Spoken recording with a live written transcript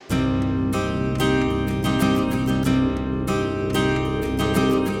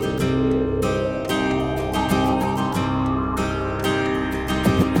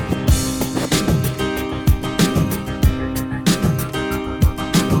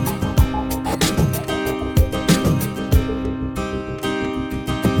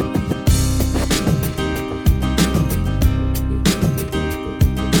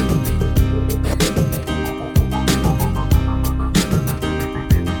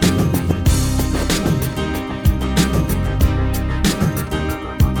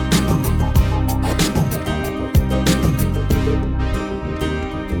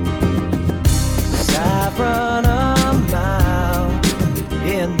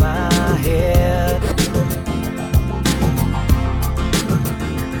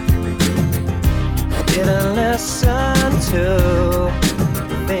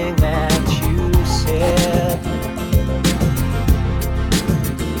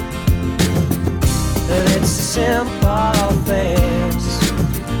simple things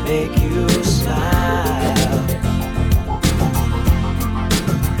make you smile.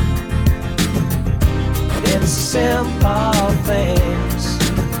 It's simple things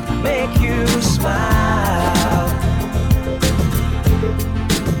make you smile.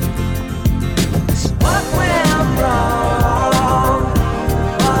 So what went wrong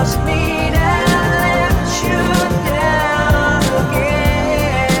was me that let you down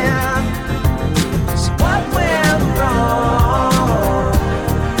again. So what went wrong?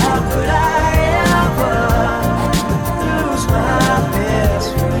 How could I ever lose my best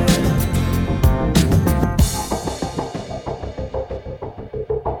friend?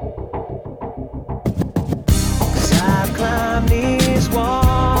 Cause I climb these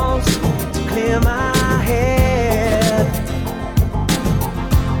walls to clear my head.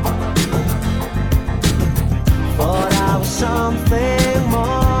 Thought I was something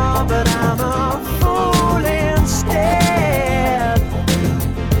more, but I'm a fool instead.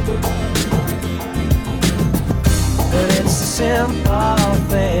 But it's the simple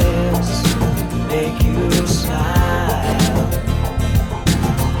things make you smile.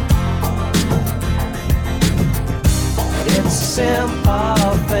 It's the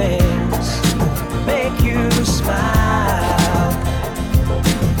simple things make you smile.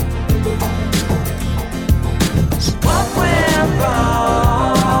 So what went wrong?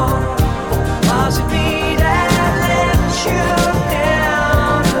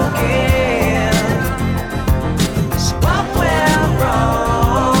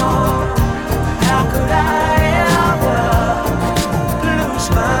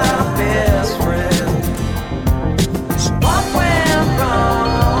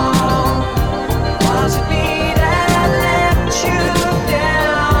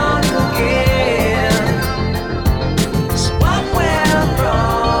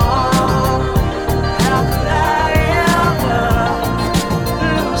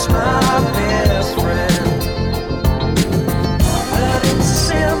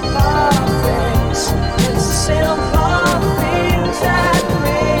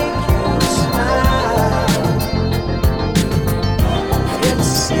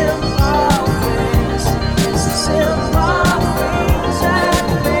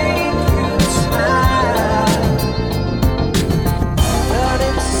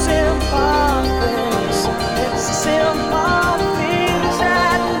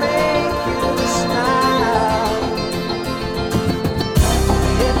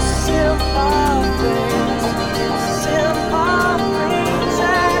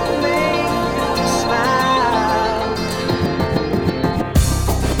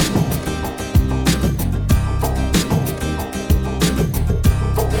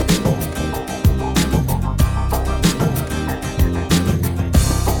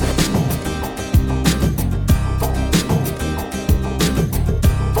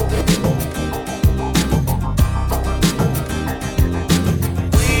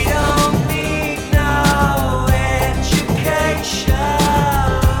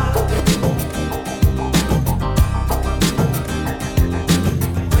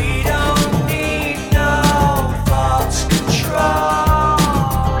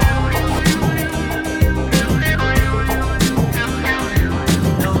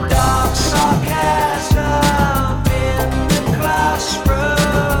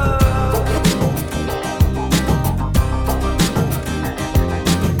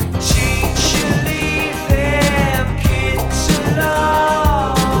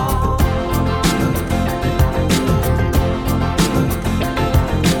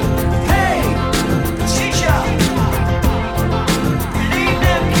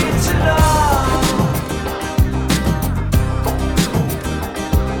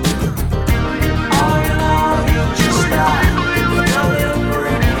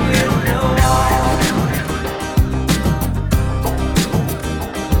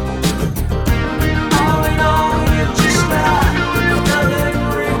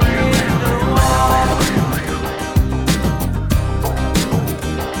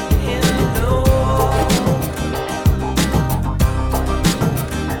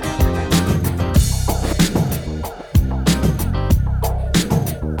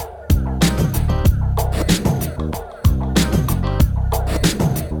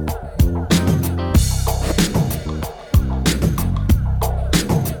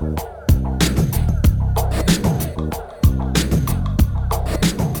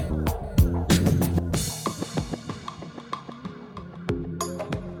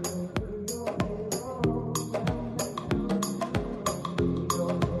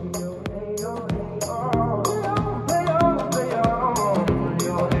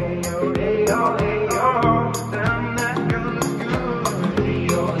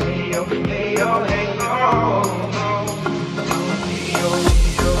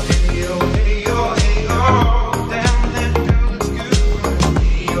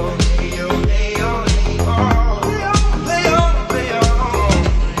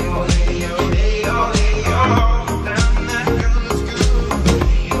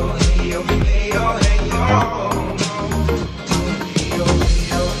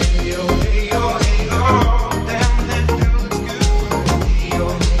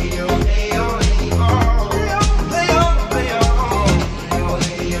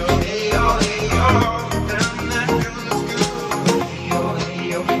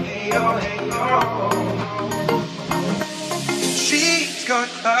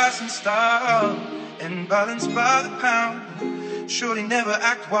 in style and balanced by the pound. Surely never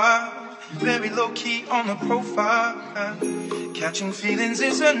act wild, very low key on the profile. Catching feelings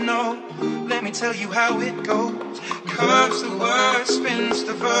is a no, let me tell you how it goes. Curves the word, spins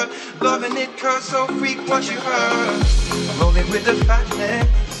the verb, loving it cause so freak what you heard. Rolling with the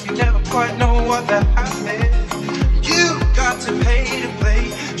fatness, you never quite know what that happened. You got to pay to play,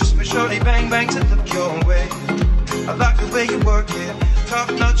 just for shorty bang bang to look your way. I like the way you work it,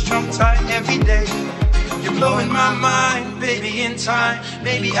 top notch, trump tight every day. You're blowing my mind, baby, in time.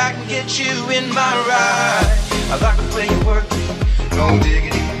 Maybe I can get you in my ride. I like the way you work it, no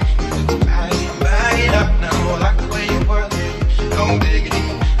diggity. Bag it up now. I like the way you work it, no diggity.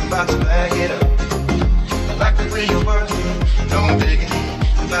 About to bag it up. I like the way you work it, no diggity.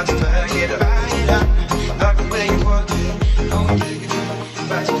 About to bag it up. Bag it up. I like the way you work it, no diggity.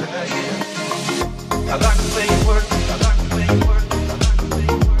 About to bag it up. I like the way you work it. I like the way you work it.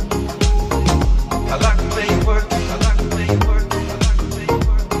 I like the way you work it, I like the way you work it, I like the way you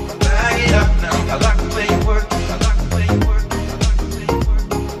work it. Bag it up now. I like the way you work it, I like the way you work it,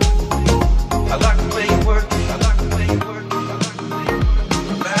 I like the way you work it. I like the way you work it, I like the way you work it.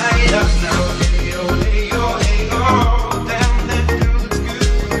 Bag it up now. Hey yo, hey yo, hey yo. Damn, that dude looks good.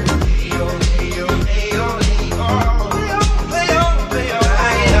 Hey yo, hey yo, hey yo, hey yo. Play on, play on.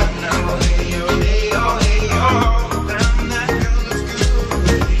 Bag it up now. Hey yo, hey yo, hey yo. Damn, that dude looks good.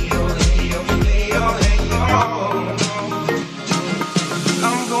 Hey yo, hey yo, hey yo.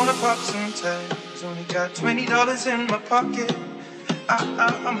 I'm gonna pop some tags. Only got $20 in my pocket.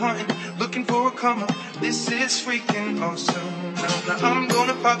 I'm hunting, looking for a come up. This is freaking awesome. Now I'm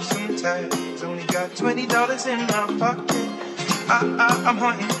gonna pop some tags. Only got $20 in my pocket. I'm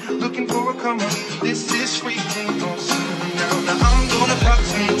hunting, looking for a come up. This is freaking awesome. Now I'm gonna pop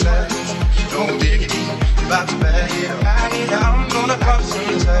some tags. No diggity, about to bag it up. I'm gonna pop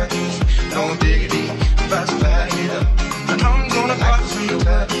some tags. No diggity, about to bag it up. I'm gonna pop some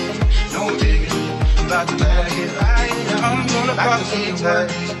tags. No diggity, about to bag it up. I'm gonna pop some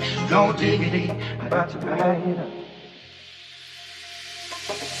tags. No diggity, about to bag it up.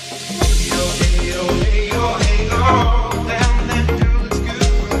 Hey yo, hey yo, hey yo, hey yo. Damn, that dude looks good.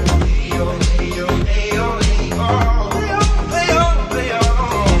 Hey yo, hey yo, hey yo, hey yo. Play on, play on.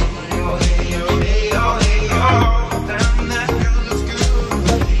 Hey yo, hey yo, hey yo, hey yo. Damn, that dude looks good.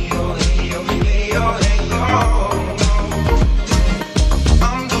 Hey yo, hey yo, hey yo, hey yo.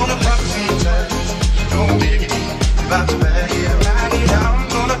 I'm gonna pop some tags. No diggity, about to bag it up. I'm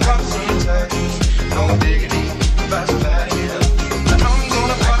gonna pop some tags. No diggity, about to bag it up. I'm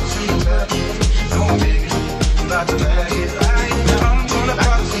gonna pop some tags. No diggity, about to bag it up. I'm gonna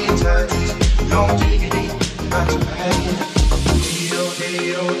pop some tags. No diggity, about to bag it up. Hey yo, hey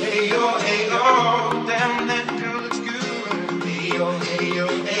yo, hey yo, hey yo. Damn, that dude looks good. Hey yo, hey yo,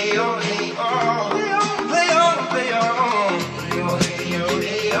 hey yo, hey yo. Play on, play on. Hey yo, hey yo,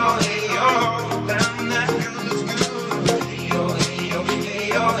 hey yo, hey yo. Damn, that dude looks good. Hey yo, hey yo, hey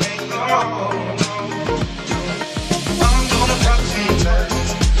yo, hey yo. I'm gonna pop some tags.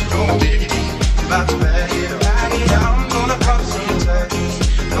 No diggity, about to bag it up. I'm gonna pop some tags.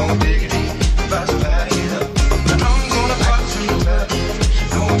 No diggity, about to bag it up. I'm gonna pop some tags.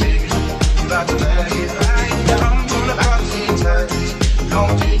 No diggity, about to bag it up. I'm gonna pop some tags. No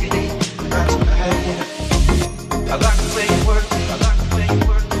diggity, about to bag it up. I like the way you work it. I like the way you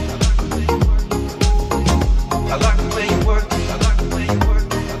work it. I like the way you work it. I like the way you work it. I like the way you work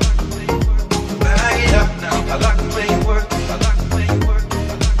it. Bag it up now. I like the way you work it. I like the way you work it.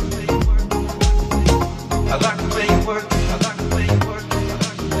 I like the way you work it. I like the way you work it. I like the way you work it.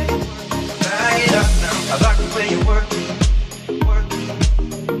 Bag it up now. I like the way you work it. Work it.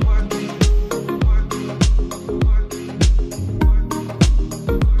 Work it. Work it. Work it.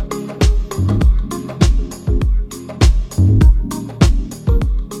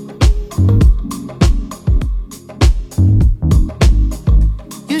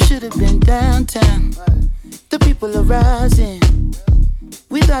 You should have been downtown. The people are rising.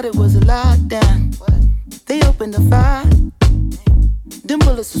 We thought it was a lockdown. They opened the fire. Them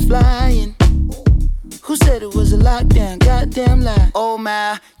bullets was flying. Who said it was a lockdown? Goddamn lie. Oh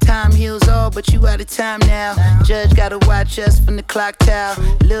my, time heals all, but you out of time now. Judge gotta watch us from the clock tower.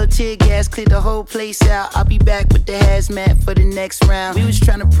 Little tear gas cleared the whole place out. I'll be back with the hazmat for the next round. We was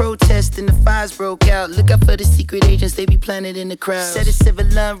trying to protest and the fires broke out. Look out for the secret agents, they be planted in the crowd. Said it's civil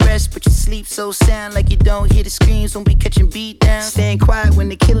unrest, but you sleep so sound like you don't hear the screams when we catching beat down. Staying quiet when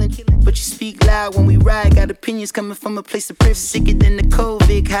they killing, but you speak loud when we ride. Got opinions coming from a place of privilege. Sicker than the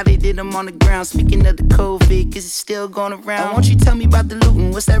COVID, how they did them on the ground. Speaking of the COVID, is it still going around? And won't you tell me about the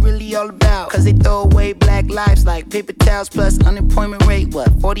looting, what's that really all about? Cause they throw away black lives like paper towels plus unemployment rate. What,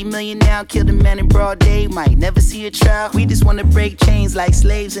 40 million now, killed a man in broad day, might never see a trial. We just wanna break chains like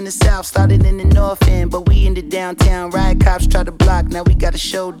slaves in the south. Started in the north end, but we in the downtown. Riot cops try to block, now we got a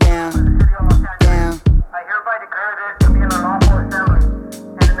showdown. Down. I hereby declare this to be an unlawful assembly.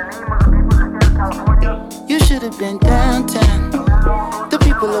 And in the name of the people of the state of California, You should have been downtown. The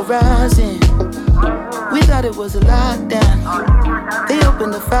people are rising. We thought it was a lockdown. They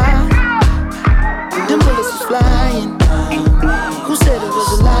opened the fire. Them bullets was flying. Who said it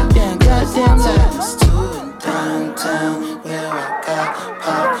was a lockdown? Goddamn lies. Downtown, where I got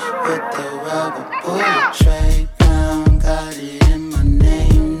popped with the rubber bullet tray. Got it in my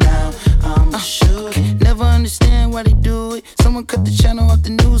name now. I'm a shooter. Never understand why they do it. Someone cut the channel off the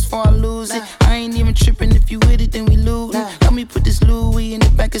news before I lose it. I ain't even tripping. If you with it, then we lootin'. Let me put this Louis in the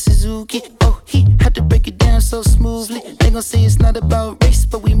back of Suzuki. Oh, he had to break it down so smoothly. They gon' say it's not about race,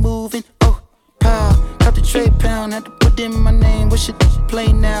 but we moving. Oh, pow, got the tray pound. Had to put in my name. What should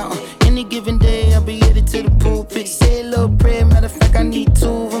play now? Any given day, I'll be headed to the pulpit. Say a little prayer. Matter of fact, I need two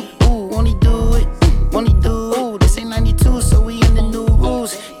of them. Ooh, won't he do it? Won't he do it? Ooh, this ain't 92, so we in the new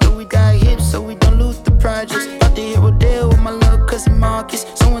rules. Though we got hips, so we don't lose the projects. About to hit Rodale with my little cousin Marcus.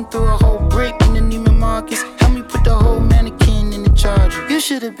 Someone threw a whole brick in the Neiman Marcus. Help me put the whole mannequin in the charger. You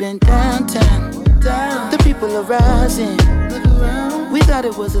should have been downtown. The people are rising. We thought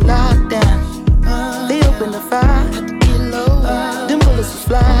it was a lockdown. They opened the fire. Them bullets was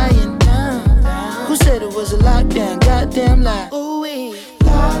flying. Who said it was a lockdown? Goddamn lie. Ooh,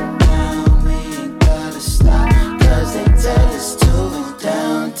 lockdown, we ain't gotta stop. Cause they tell us to in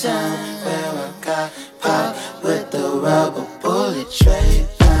downtown, where I got popped with the rubber bullet tray.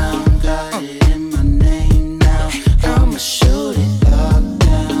 Got it in my name now. I'ma shoot it.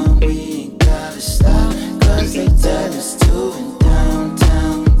 Lockdown, we ain't gotta stop. Cause they tell us to in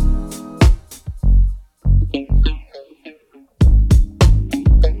downtown.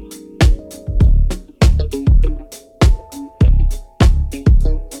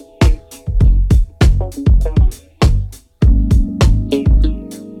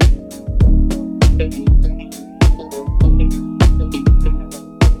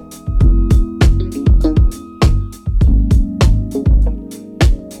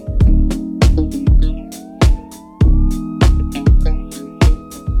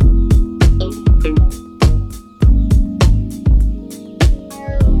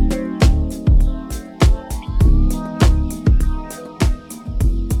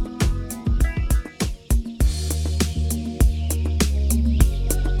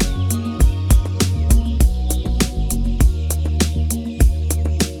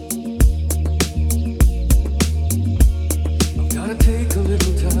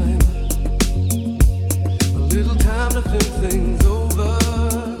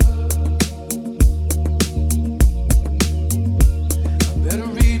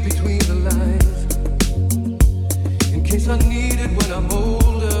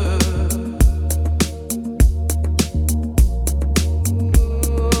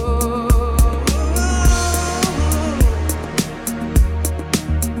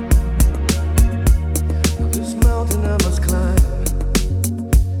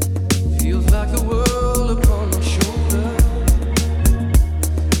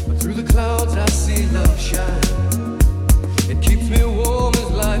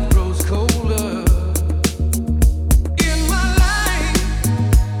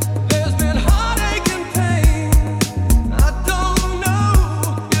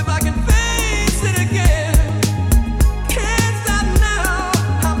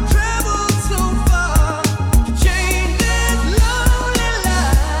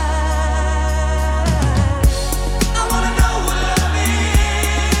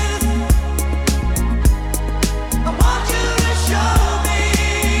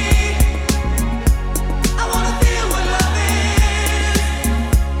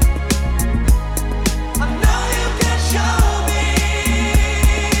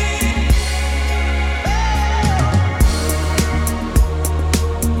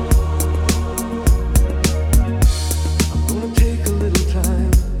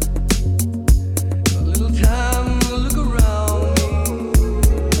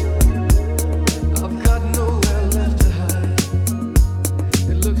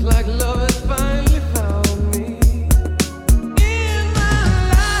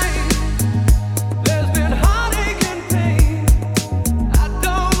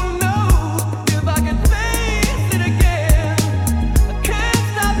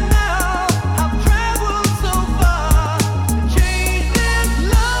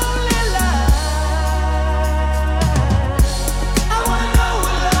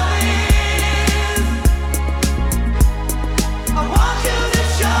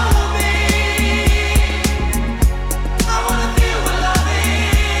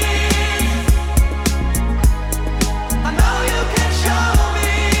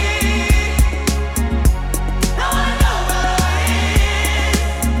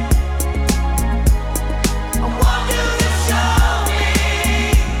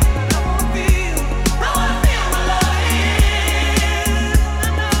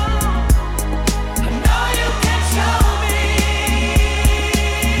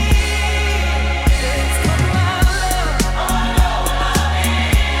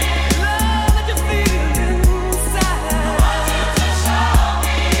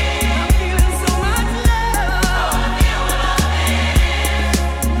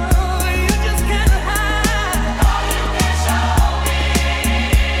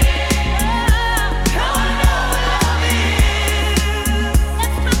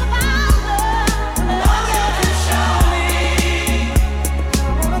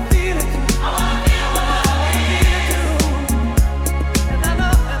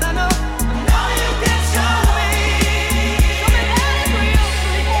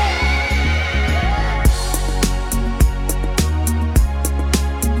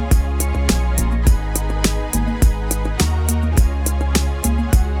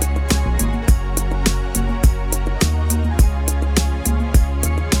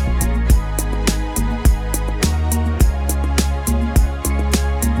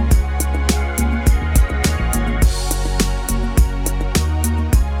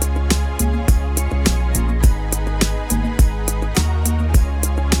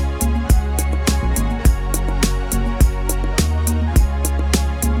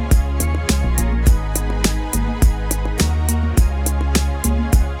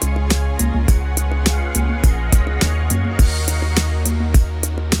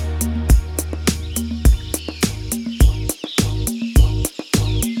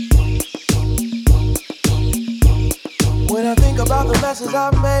 choices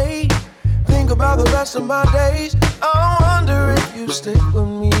I've made. Think about the rest of my days. I wonder if you stick with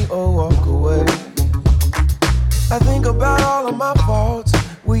me or walk away. I think about all of my faults.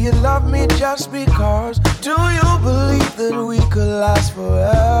 Will you love me just because? Do you believe that we could last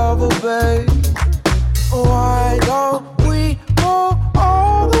forever, babe? Why don't we go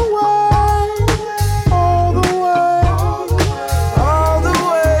all the way? All the way, all the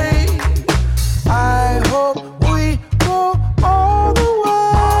way. I hope we go all the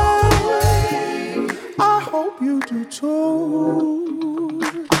way. I hope you do too.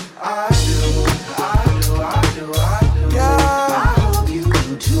 I do. Yeah. I hope you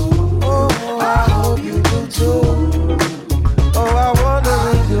do too. Oh, I hope you do too. Oh, I wonder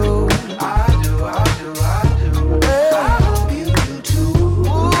if you. I do. Hey. I hope you do too.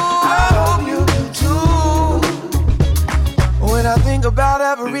 Ooh, I hope you do too. When I think about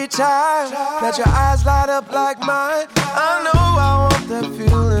every time that your eyes light up like mine, I know I want that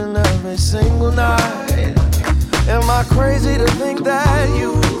feeling every single night. Am I crazy to think that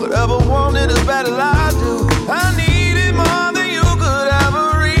you could ever want it as bad as I do? I need it more than you could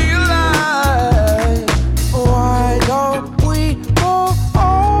ever realize. Why don't we go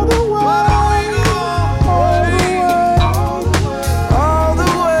all the way? All the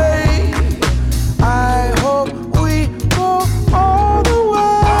way. I hope we go all the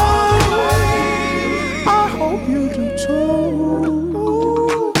way. I hope you do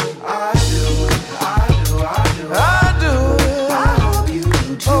too. I do. I hope you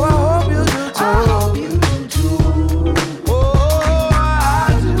do too. Oh, I hope you do too.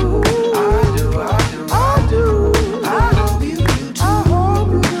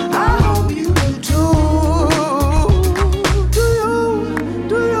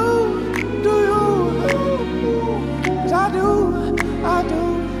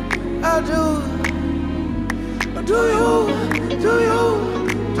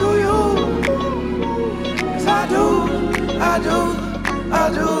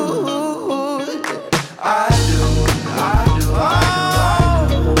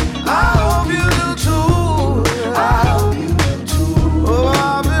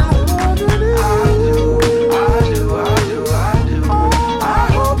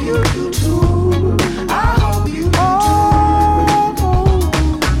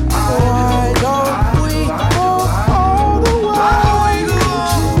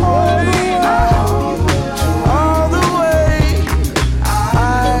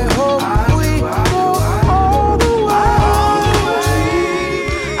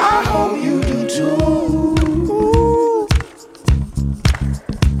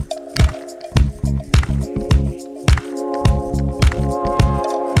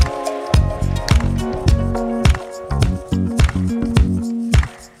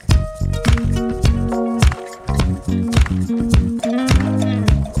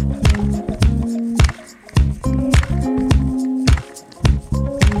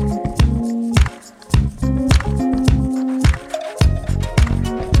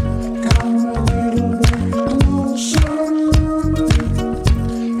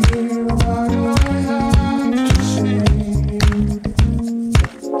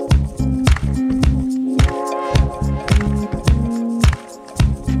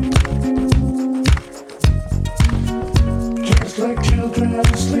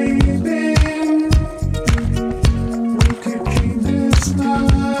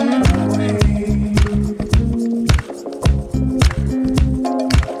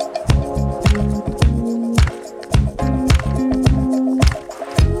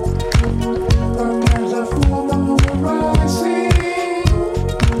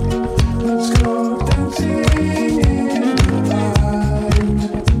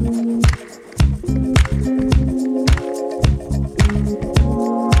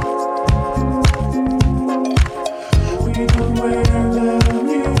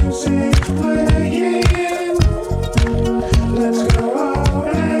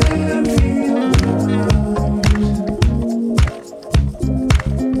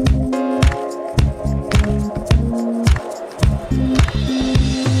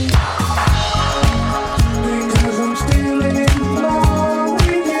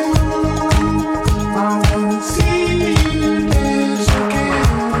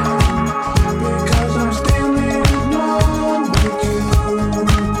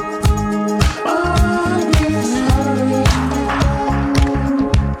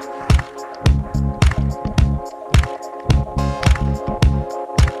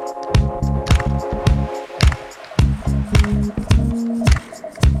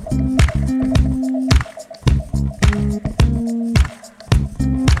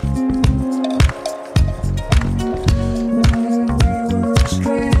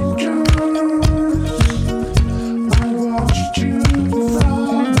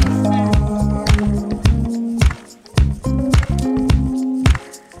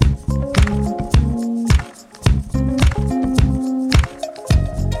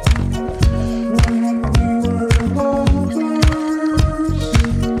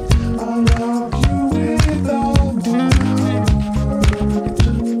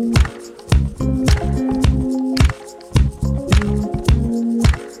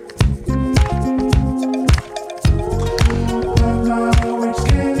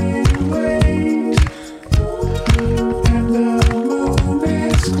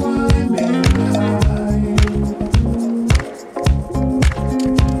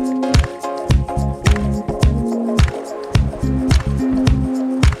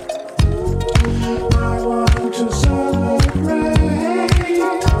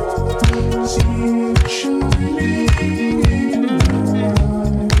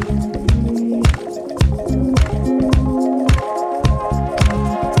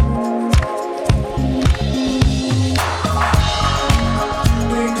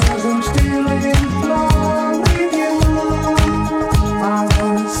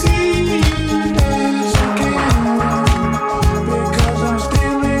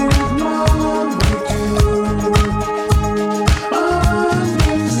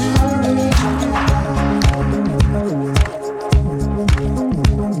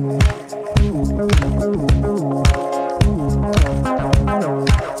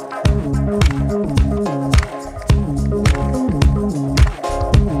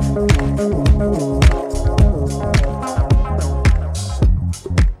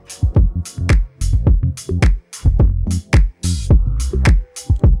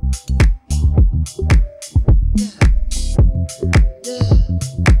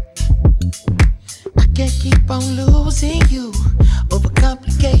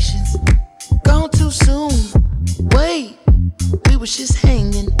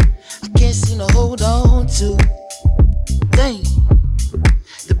 to hold on to. Dang.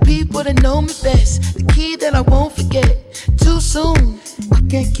 The people that know me best, the key that I won't forget. Too soon, I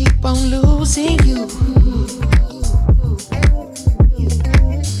can't keep on losing you.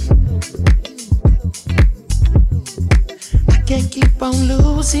 I can't keep on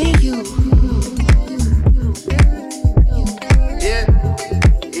losing you. Yeah,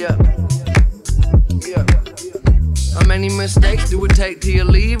 yeah, yeah. How many mistakes do it take till you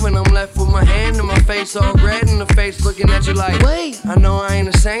leave? When I'm left with my hand and my face all red and the face looking at you like, wait, I know I ain't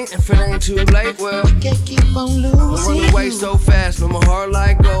a saint if it ain't too late. Well, I can't keep on losing I run away so fast, no my heart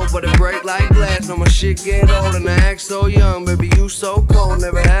like gold, but it break like glass. No my shit get old and I act so young. Baby, you so cold,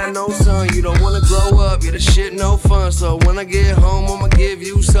 never had no son. You don't wanna grow up, yeah, the shit no fun. So when I get home, I'ma give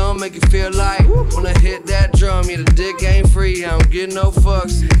you some, make you feel like when I hit that drum, yeah, the dick ain't free, I don't get no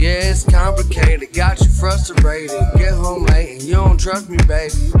fucks. Yeah, it's complicated, got you frustrated. Get home late and you don't trust me,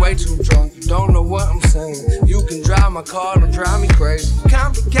 baby. You way too drunk, you don't know what I'm saying. You can drive my car, don't drive me crazy.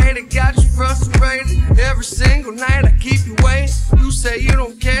 Complicated, got you frustrated. Every single night I keep you waiting. You say you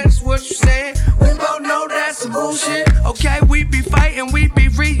don't care, that's what you saying. We both know that's some bullshit. Okay, we be fighting, we be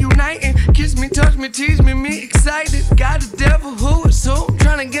reuniting. Kiss me, touch me, tease me, me excited. Got the devil who is so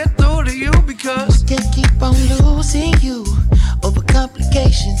trying to get through to you because I can't keep on losing you over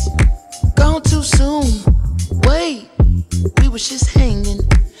complications. Gone too soon. Wait, we was just hanging.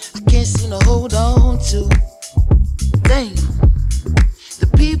 I can't seem to hold on to. Dang. The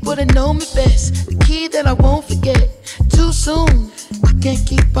people that know me best, the key that I won't forget. Too soon, I can't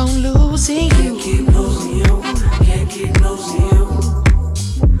keep on losing you. Can't keep losing you. Can't keep losing you.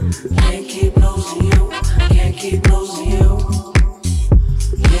 Can't keep losing you. Can't keep losing you.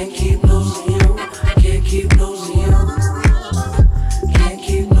 Can't keep losing you. Can't keep losing you. Can't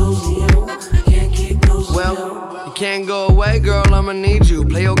keep losing you. Can't keep losing you. well, you can't go away, girl, I'ma need you.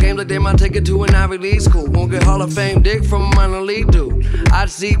 Play your games like they might take it to an Ivy League school. Won't get Hall of Fame dick from a minor league dude. I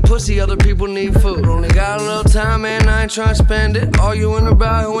see pussy, other people need food. Only got a little time, man, I ain't tryna spend it. Arguing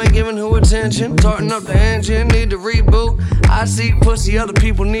about who ain't giving who attention. Starting up the engine, need to reboot. I see pussy, other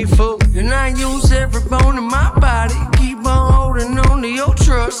people need food. And I use every bone in my body. Keep on holding on to your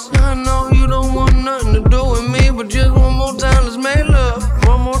trust. I know you don't want nothing to do with me, but just one more time, let's make love.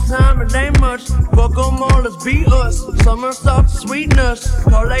 One more time, it ain't much. Fuck 'em all, let's be us. Summer soft sweetness.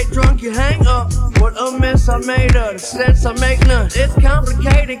 Call late drunk, you hang up. What a mess I made of. The sense I make none. It's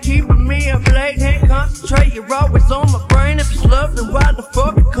complicated, keeping me up late. Can't concentrate, you're always on my brain. If it's love, then why the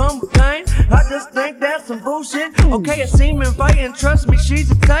fuck it come with pain? I just think that's some bullshit. Okay, it seem inviting. Trust me,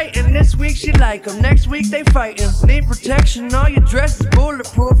 she's a titan. This week she like 'em, next week they fighting. Need protection, all your dress is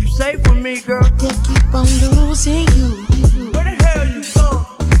bulletproof. You safe with me, girl. Can't keep on losing you. Where the hell you going?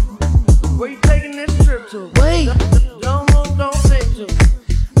 Where you taking this trip to? Wait, Don't say to.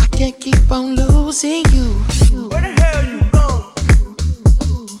 I can't keep on losing you. Where the hell you going?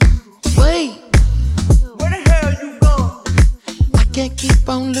 Wait, Where the hell you going? I can't keep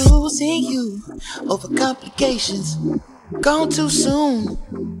on losing you over complications. Gone too soon.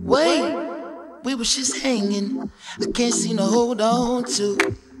 Wait, we was just hanging. I can't seem to hold on to.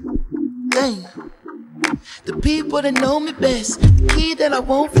 Dang. The people that know me best, the key that I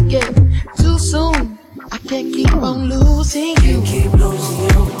won't forget. Too soon, I can't keep on losing you. Can't keep losing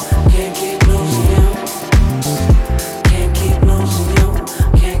you. Can't keep losing you. Can't keep losing you.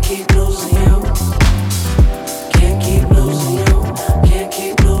 Can't keep losing you. Can't keep losing you. Can't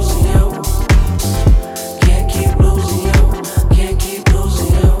keep losing you. Can't keep losing you. Can't keep losing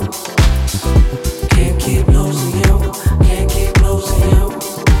you. Can't keep losing you. Can't keep losing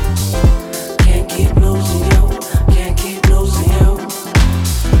you. Can't keep losing you. Can't keep losing you.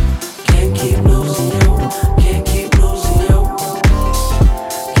 Can't keep losing you. Can't keep losing you.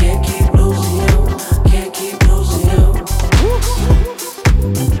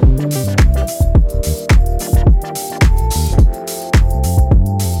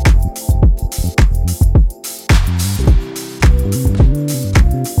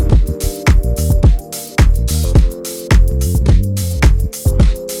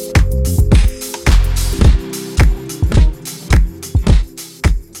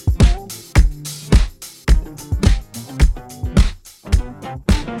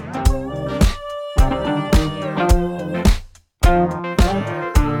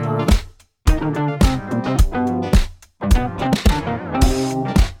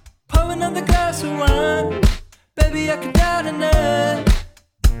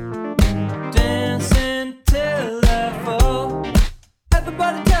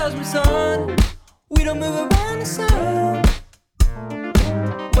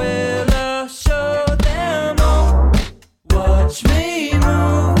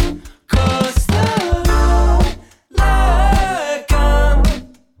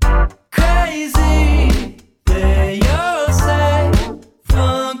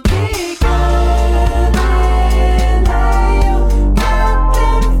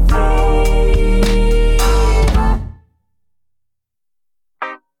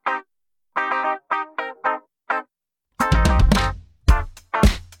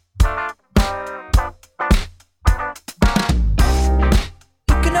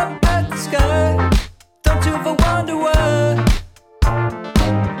 sky. Don't you ever wonder why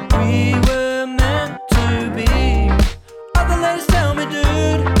we were meant to be. Other ladies tell me,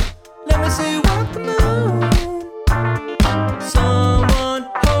 dude, let me see you walk the moon. Someone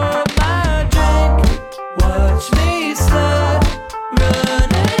hold my drink, watch me slide,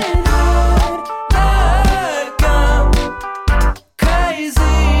 run and hide like I'm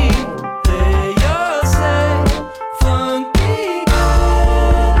crazy. They all say funky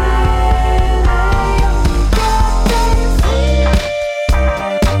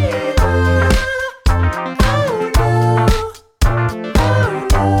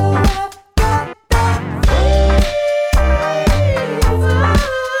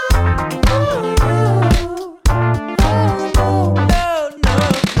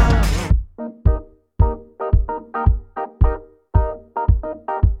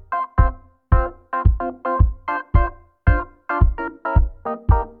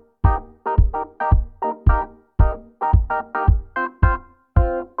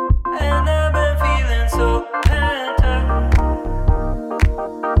and I've been feeling so pent up.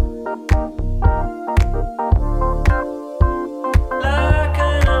 Like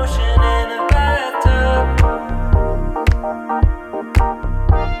an ocean in a bathtub.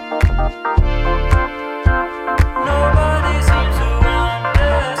 Nobody seems to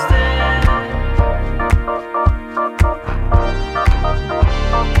understand.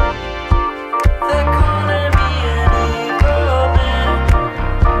 They're calling me an evil man.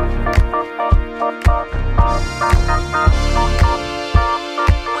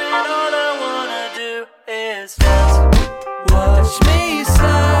 When all I wanna do is dance, watch me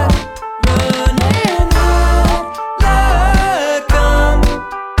slide, run and hide like I'm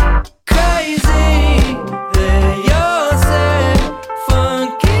crazy. They all say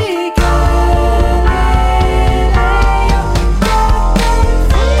funky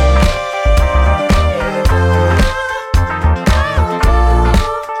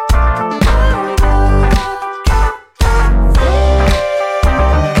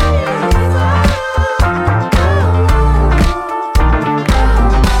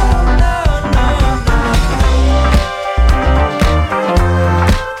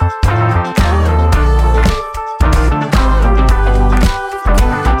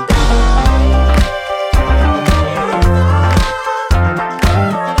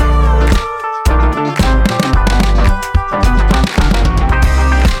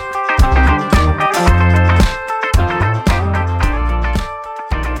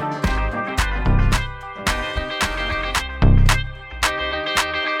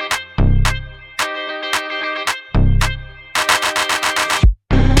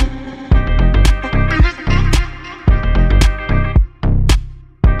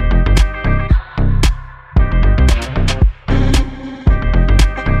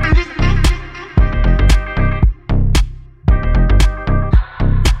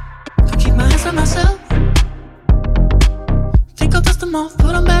I keep my hands on myself. Think I'll dust them off,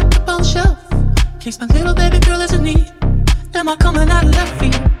 put them back up on the shelf. Case my little baby girl is in need. Am I coming out of left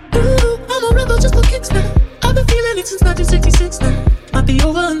field? Ooh, I'm a rebel just for kicks now. I've been feeling it since 1966 now. Might be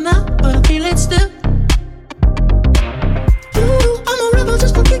over now, but I feel it still. Ooh, I'm a rebel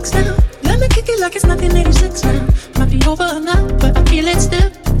just for kicks now. Let me kick it like it's 1986 now. Might be over now, but I feel it still.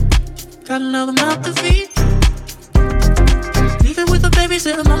 Got another mouth to feed. Leave it with the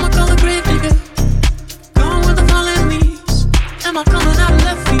babysitter, mama call a grave digger. Gone with the fallen leaves. Am I coming out of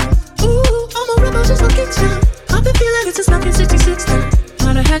left field? Ooh, I'm a rebel just for kicks now. I've been feeling it since 1966 now.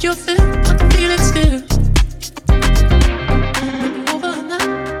 Might have had your fill, I can feel it still. Might be over now,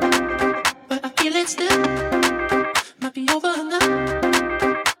 but I feel it still. Might be over now,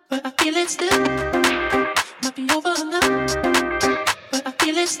 but I feel it still. Might be over now, but I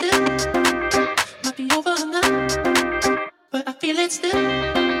feel it still. Might be over now, but I feel it still.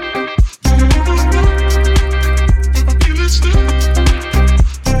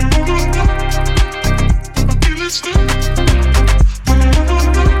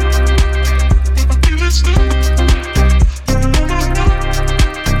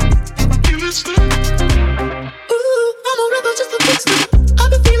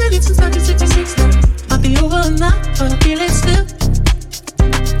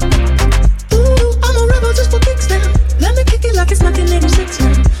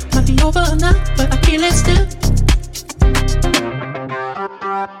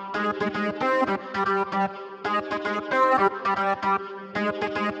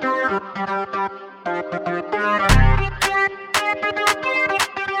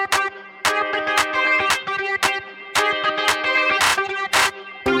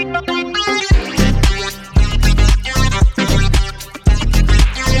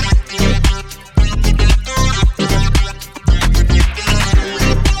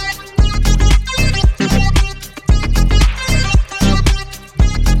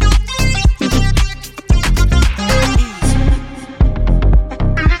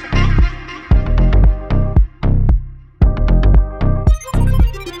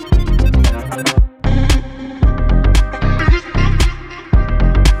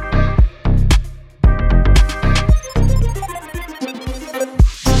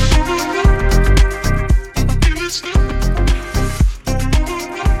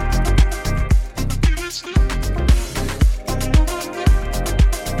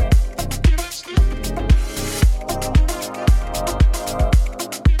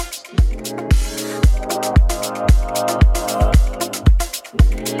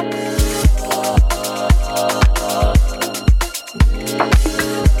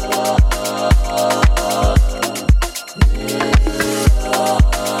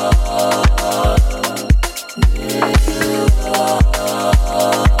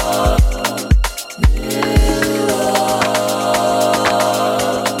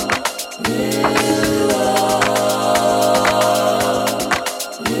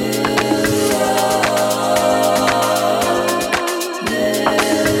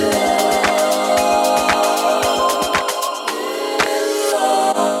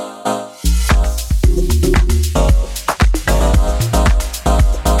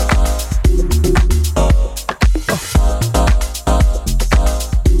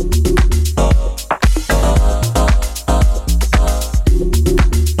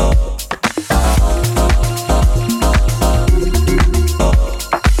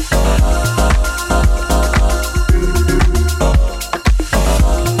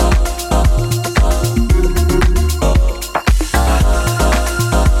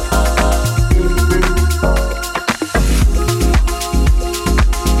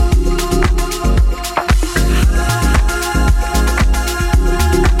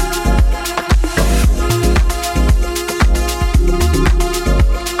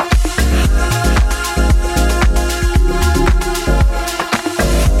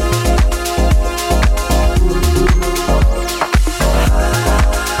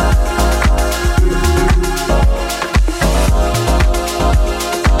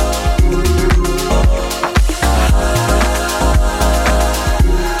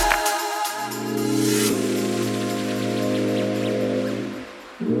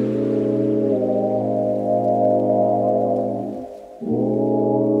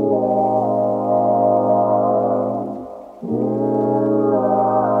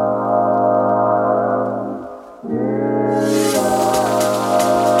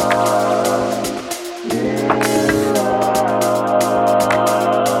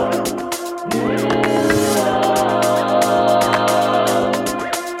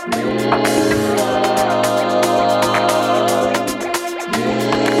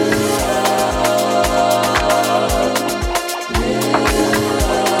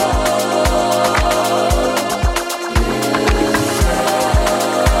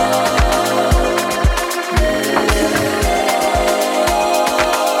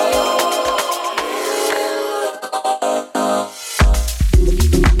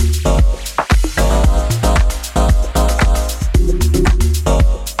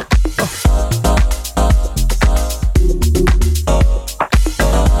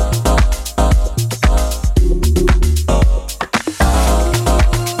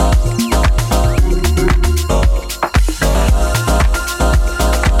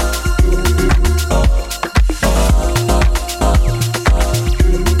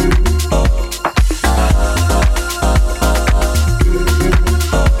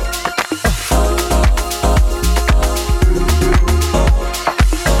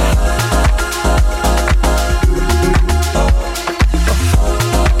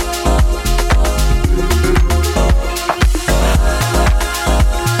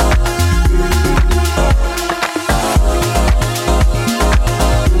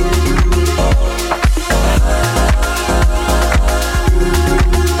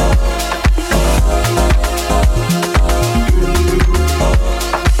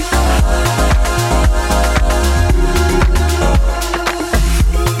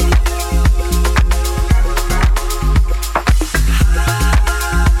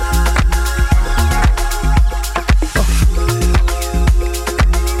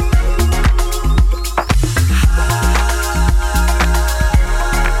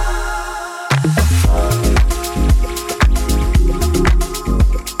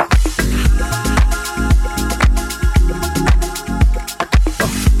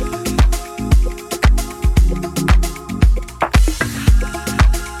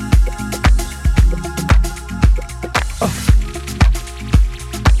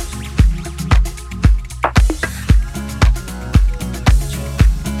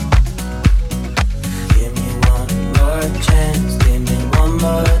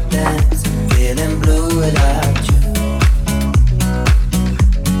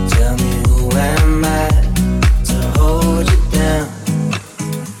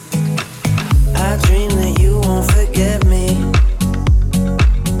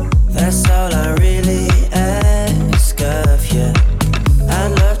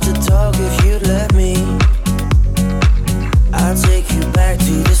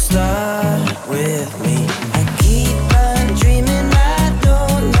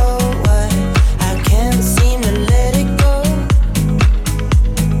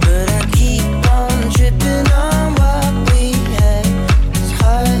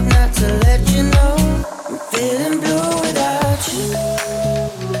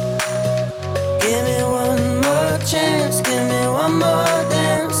 Give me one more chance, give me one more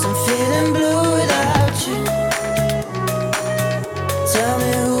dance. I'm feeling blue without you. Tell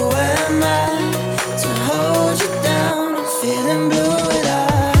me who am I to hold you down? I'm feeling blue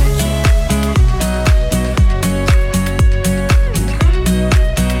without you.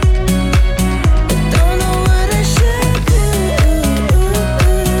 I don't know what I should do.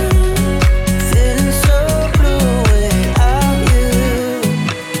 Feeling so blue without you.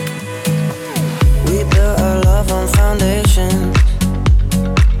 We built our love on foundation.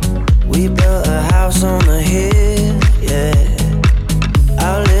 We built a house on a hill, yeah.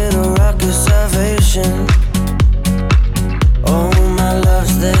 Our little rock is salvation. Oh, my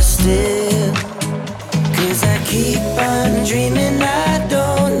love's there still. 'Cause I keep on dreaming, I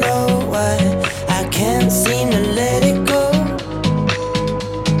don't know why. I can't seem to let it go.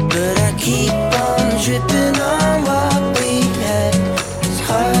 But I keep on tripping on what we had. It's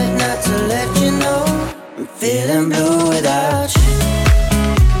hard not to let you know I'm feeling blue without you.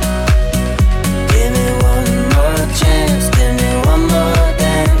 Give me one more chance, give me one more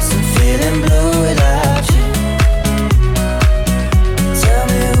dance. I'm feeling blue without you. Tell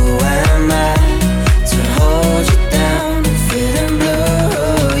me who am I to hold you down? I'm feeling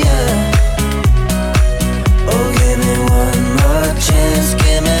blue, yeah. Oh, give me one more chance,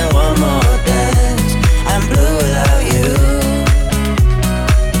 give me one more dance. I'm blue without you.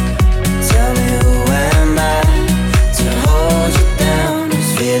 Tell me who am I to hold you down? I'm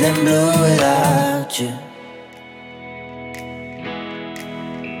feeling blue without you.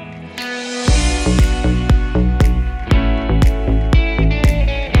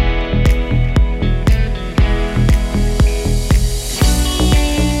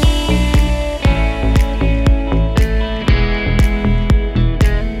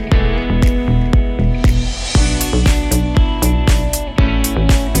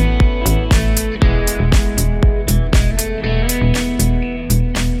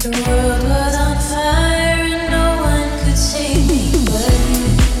 The world was on fire and no one could save me but you.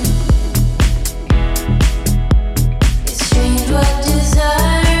 It's strange what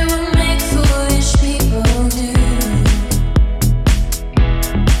desire will make foolish people do.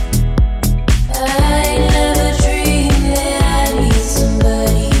 I never dreamed that I'd meet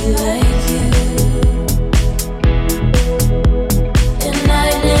somebody like you. And I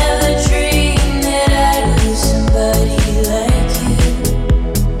never dreamed that I'd lose somebody like you.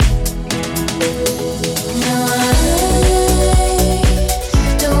 No, I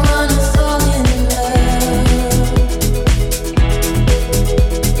don't wanna fall in love.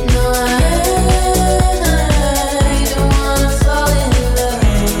 No, I don't wanna fall in love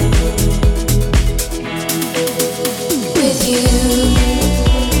with you.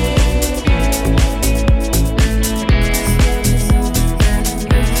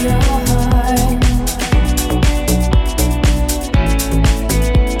 Your heart.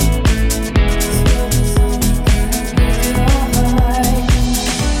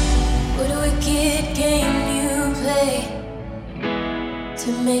 What a wicked game you play to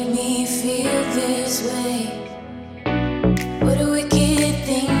make me feel this way. What a wicked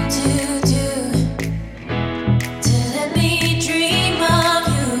thing to do to let me dream of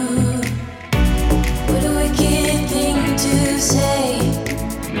you. What a wicked thing to say.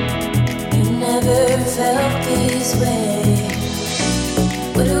 You never felt this way.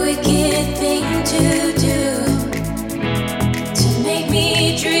 What a wicked thing to do to make me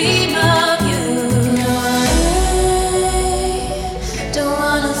dream of you. No, I don't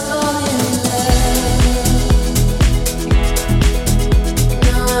wanna fall in love.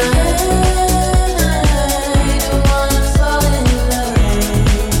 No, I don't wanna fall in love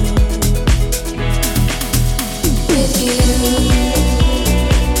with you.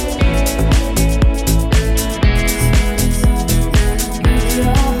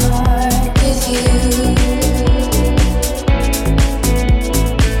 Your heart with you.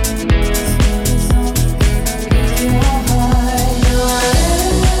 Your heart. No,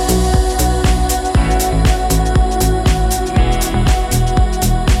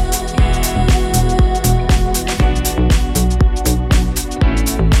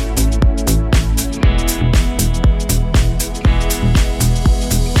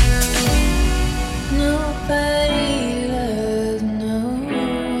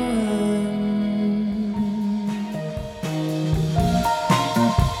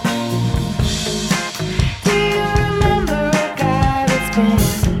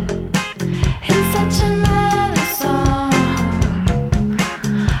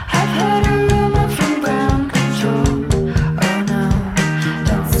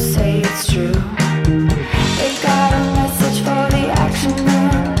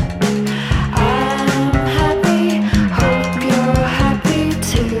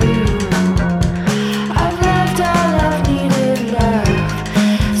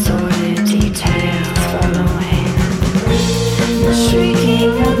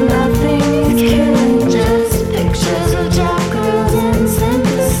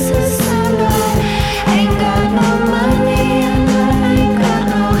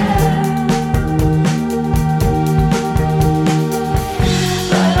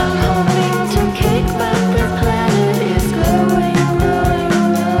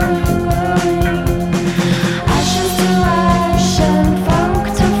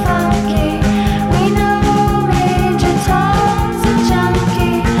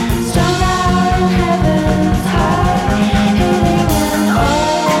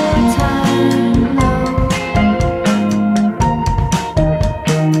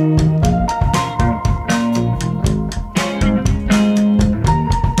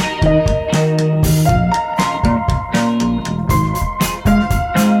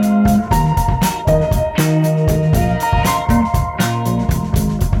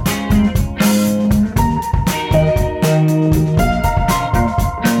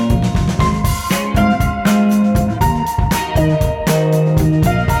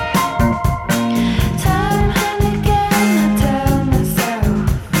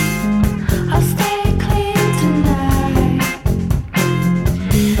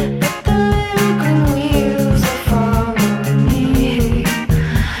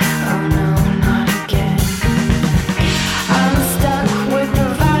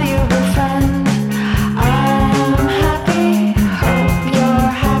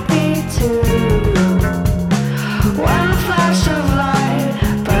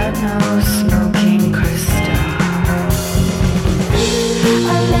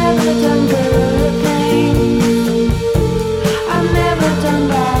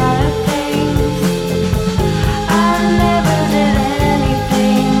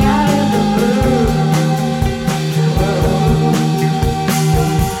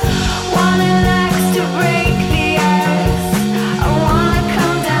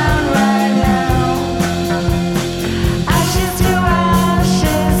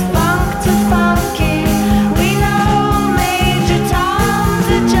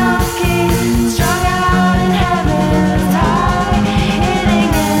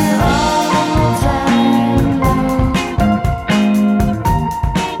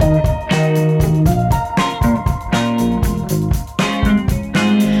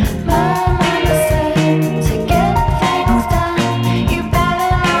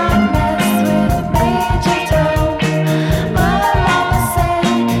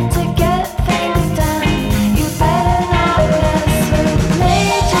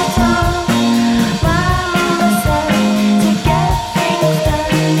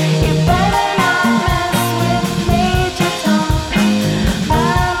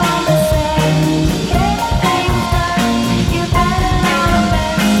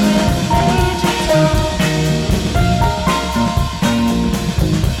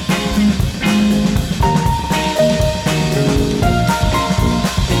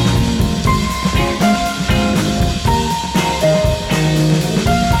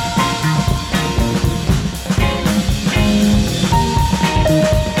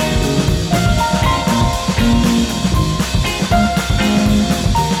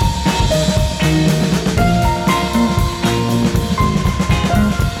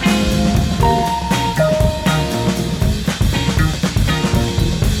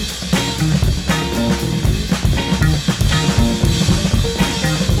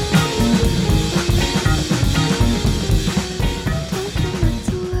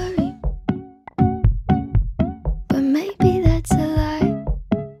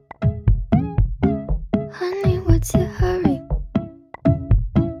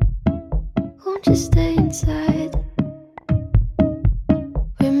 stay inside.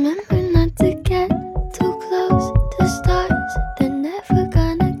 Remember not to get too close to stars. They're never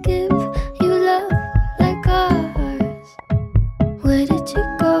gonna give you love like ours. Where did you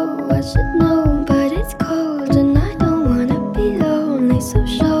go? I should know, but it's cold and I don't wanna be lonely. So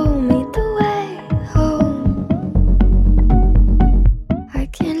show me the way home. I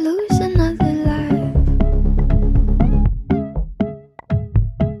can't lose another life.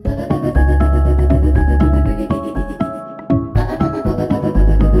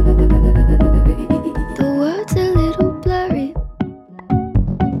 The world's a little blurry,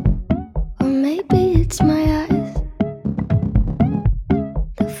 or maybe it's my eyes.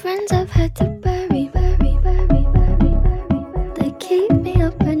 The friends I've had to bury, they keep me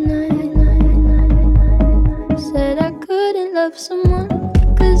up at night. Said I couldn't love someone,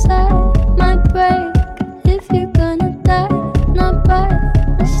 'cause I might break. If you're gonna die, not by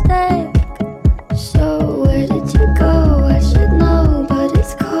mistake. So where did you go? I should know, but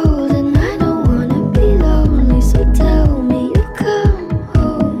it's cold and I don't wanna be lonely. So tell me you come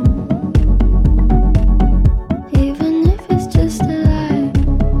home, even if it's just a lie.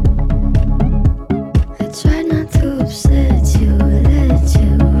 I tried not to upset you, let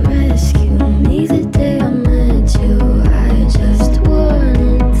you rescue me the day I met you. I just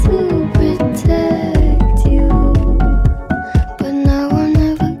wanted to pretend.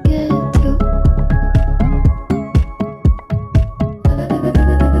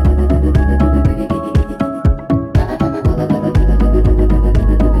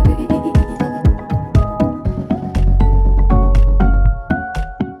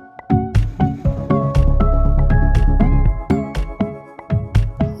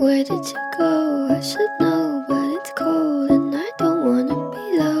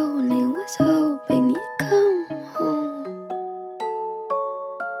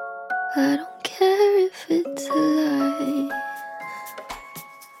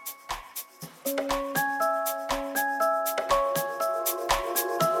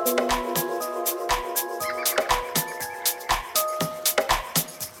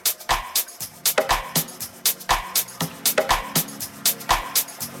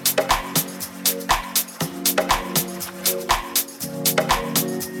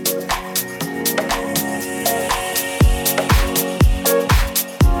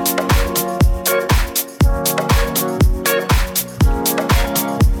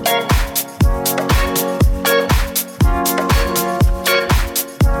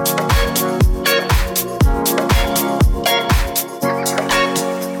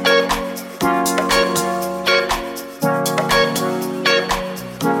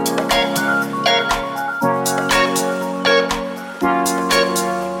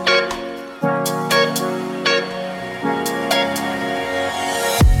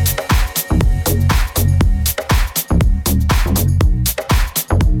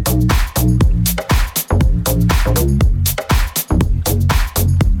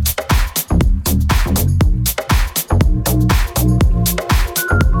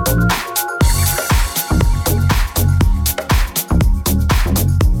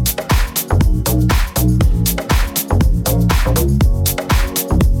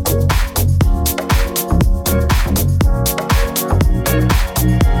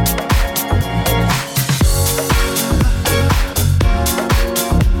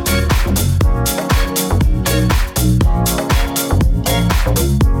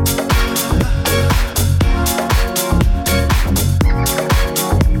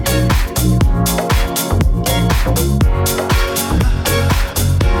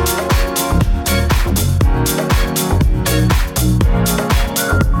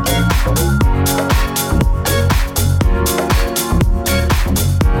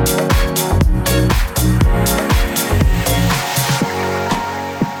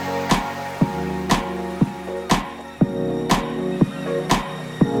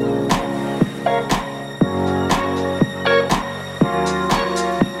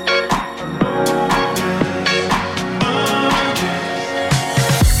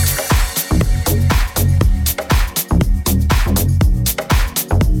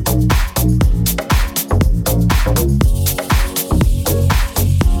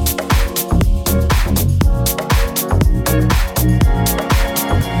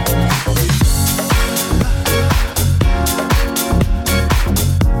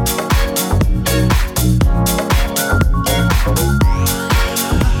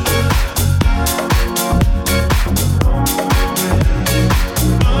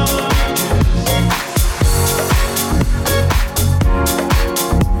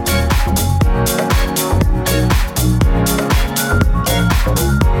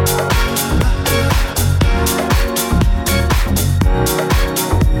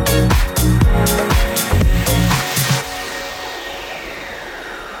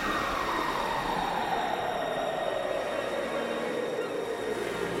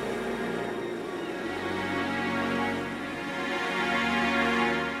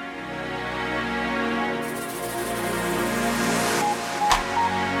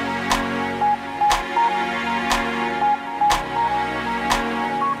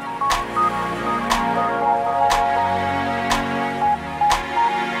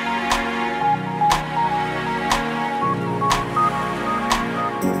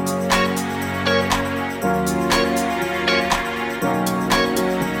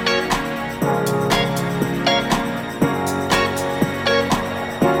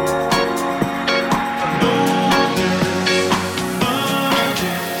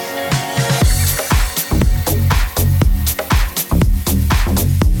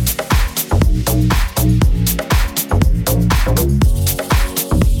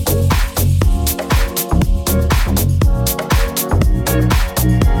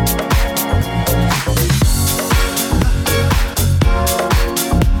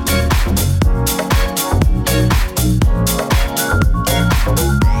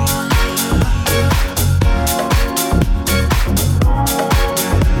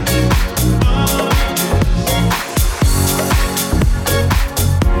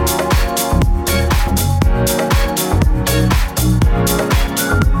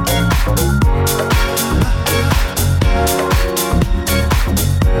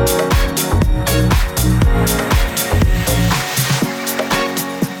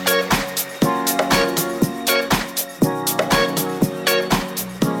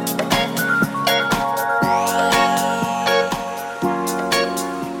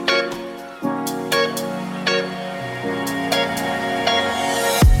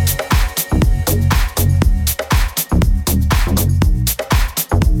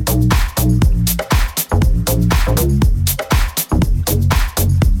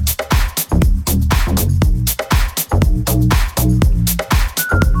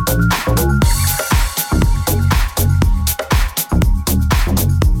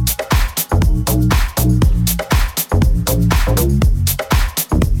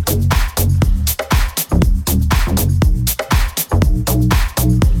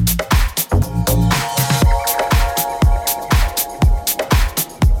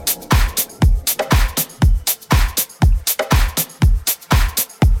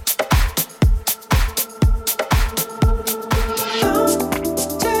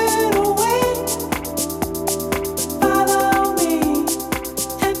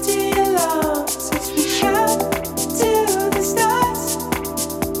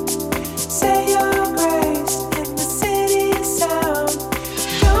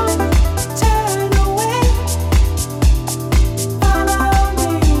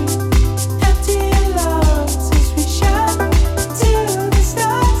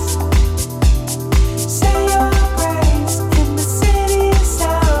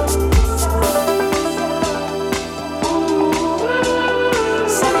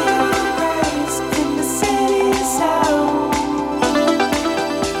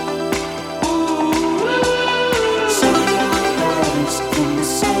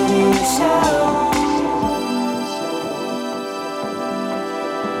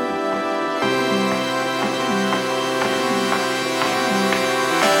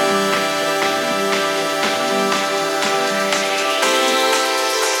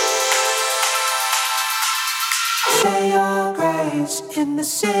 in the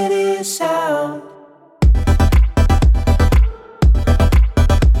city of sound.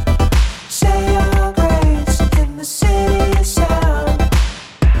 Say your grace in the city of sound.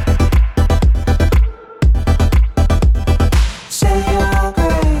 Say your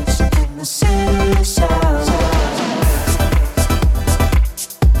grace in the city of sound.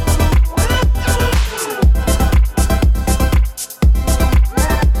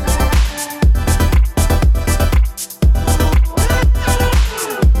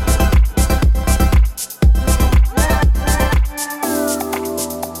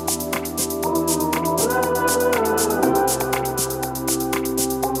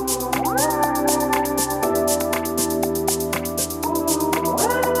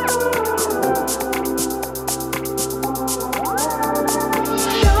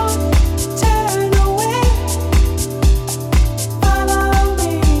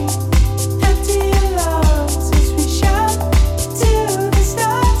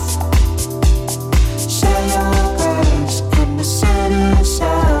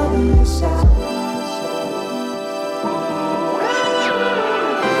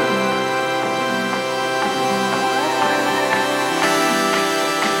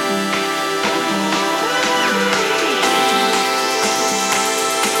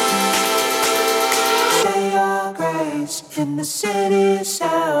 In the city of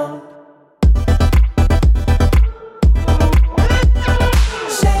sound.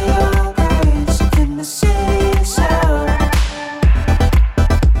 Say your grace in the city of sound.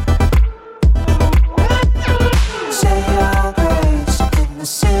 Say your grace in the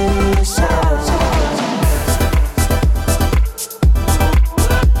city of sound.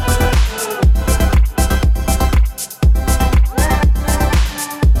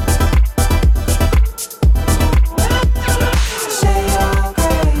 Say your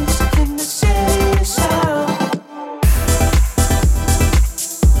grace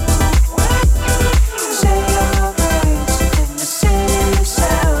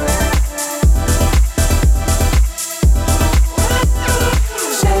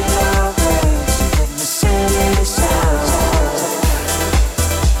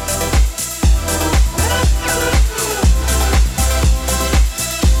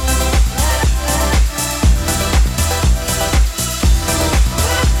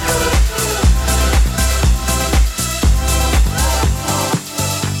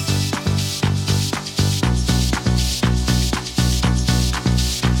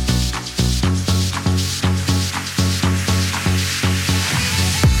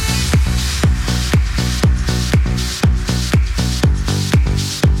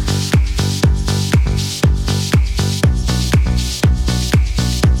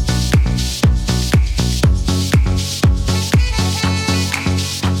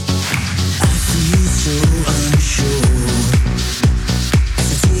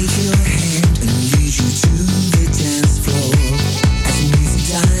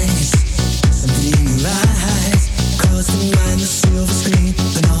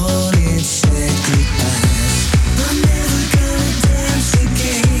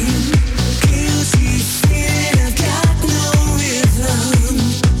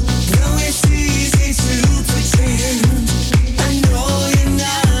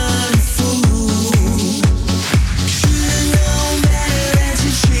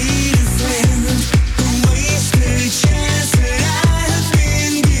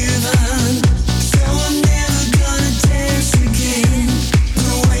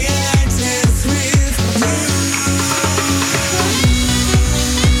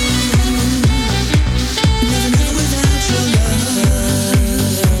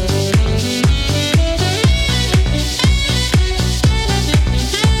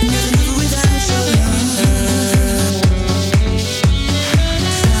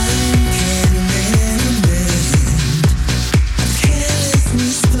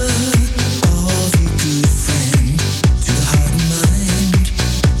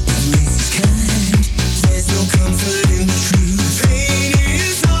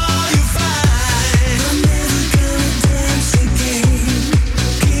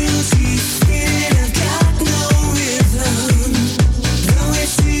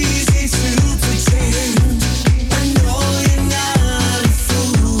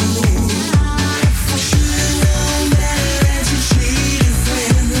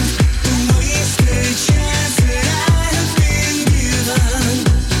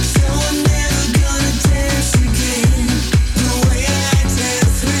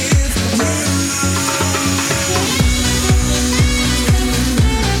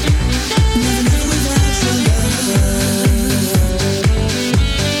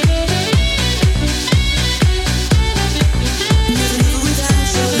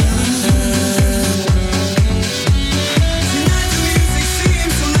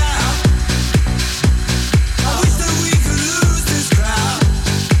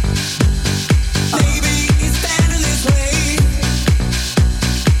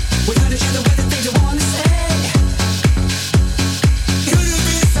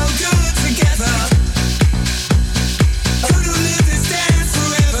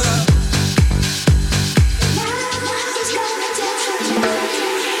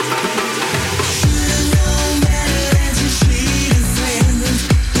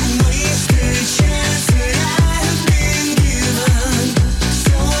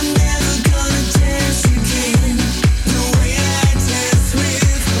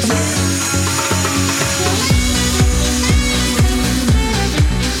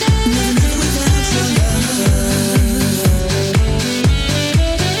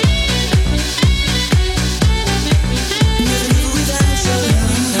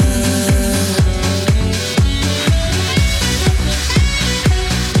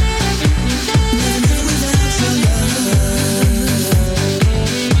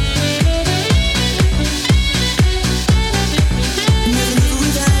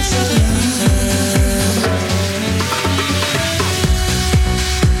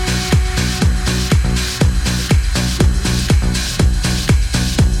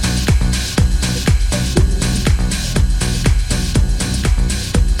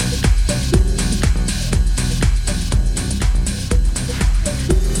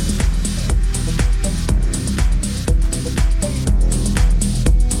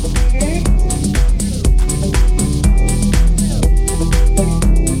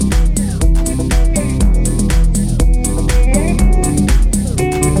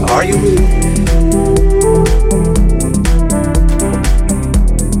Are you with me?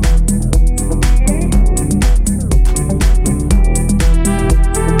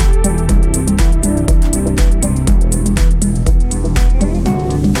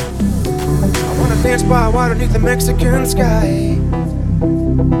 Dance by water beneath the Mexican sky.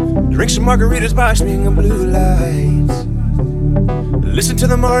 Drink some margaritas by swinging blue lights. Listen to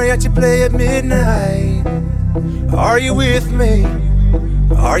the mariachi play at midnight. Are you with me?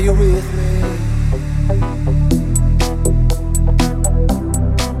 Are you with me?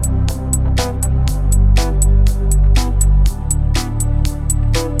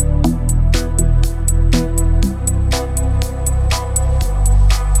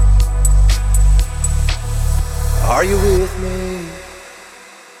 Are you with me?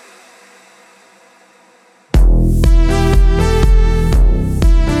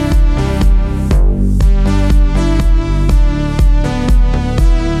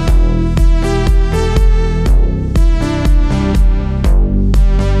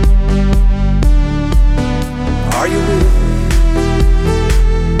 Are you with me?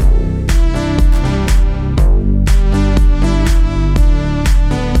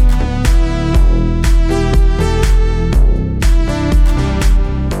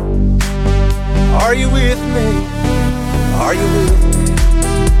 Are you with me? Are you with me?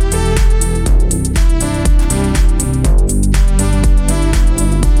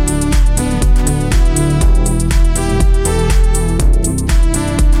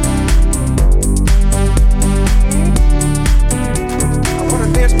 I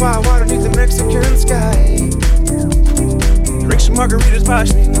wanna dance by water beneath the Mexican sky. Drink some margaritas by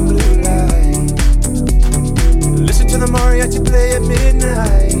swinging blue lights. Listen to the mariachi play at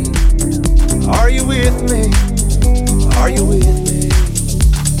midnight. Are you with me? Are you with me?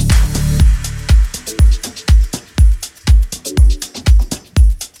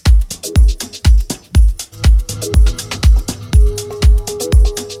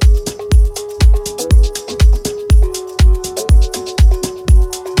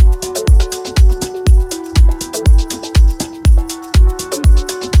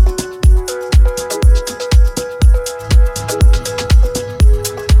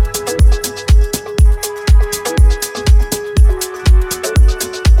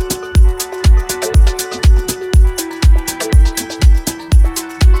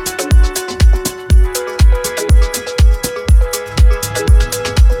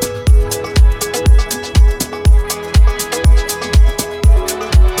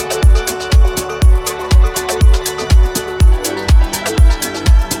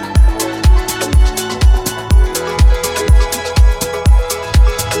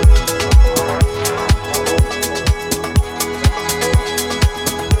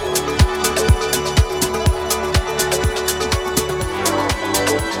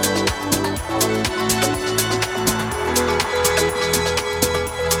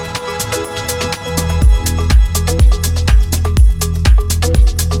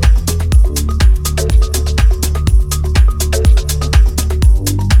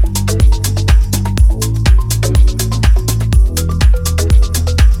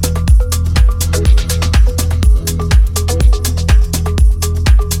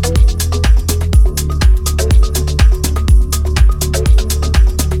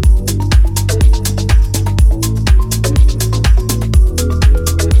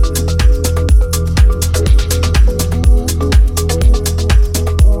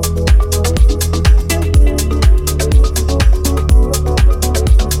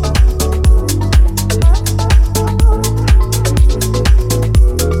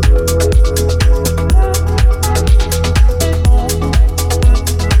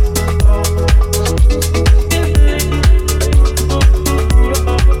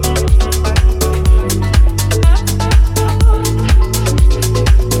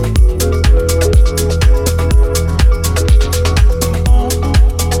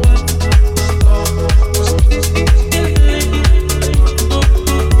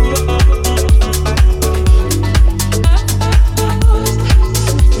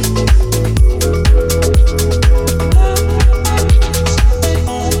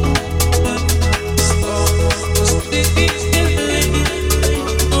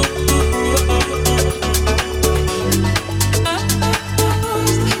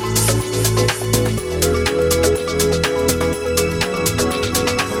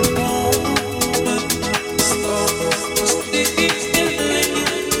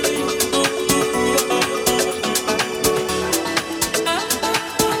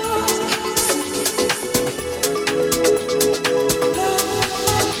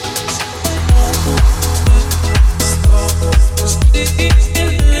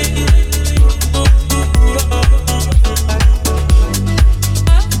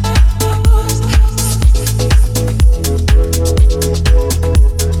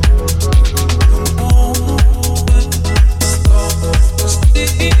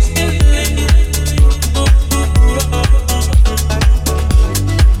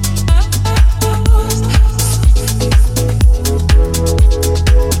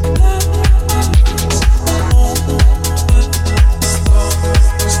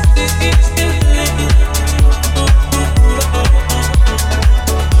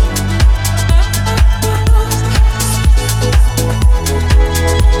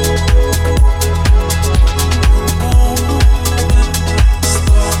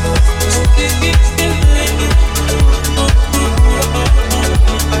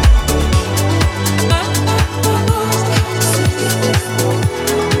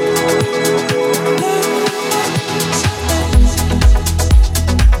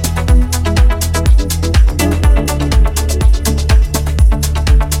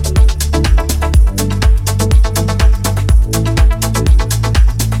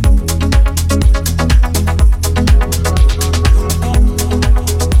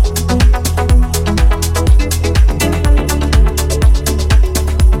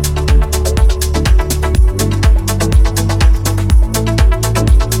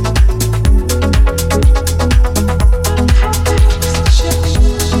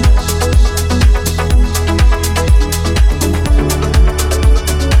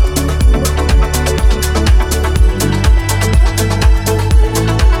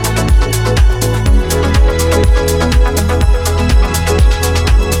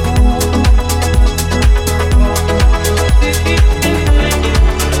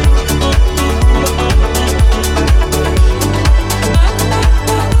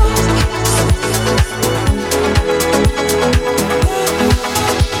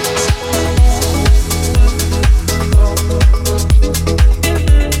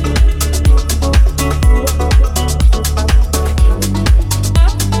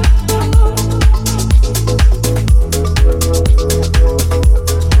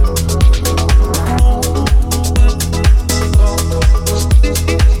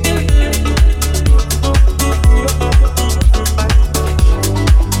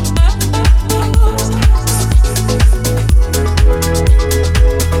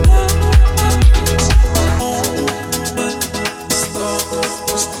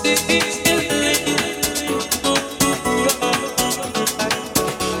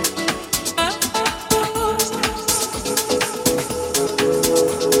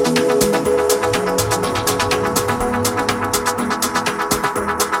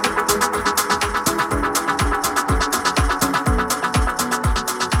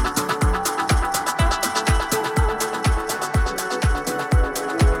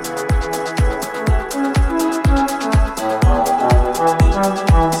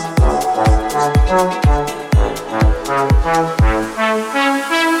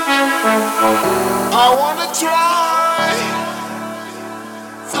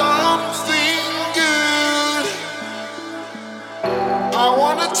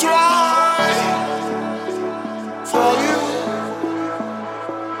 try for you.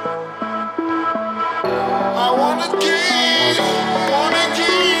 I wanna give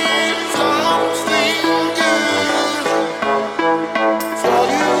something good for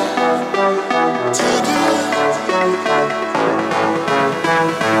you to do.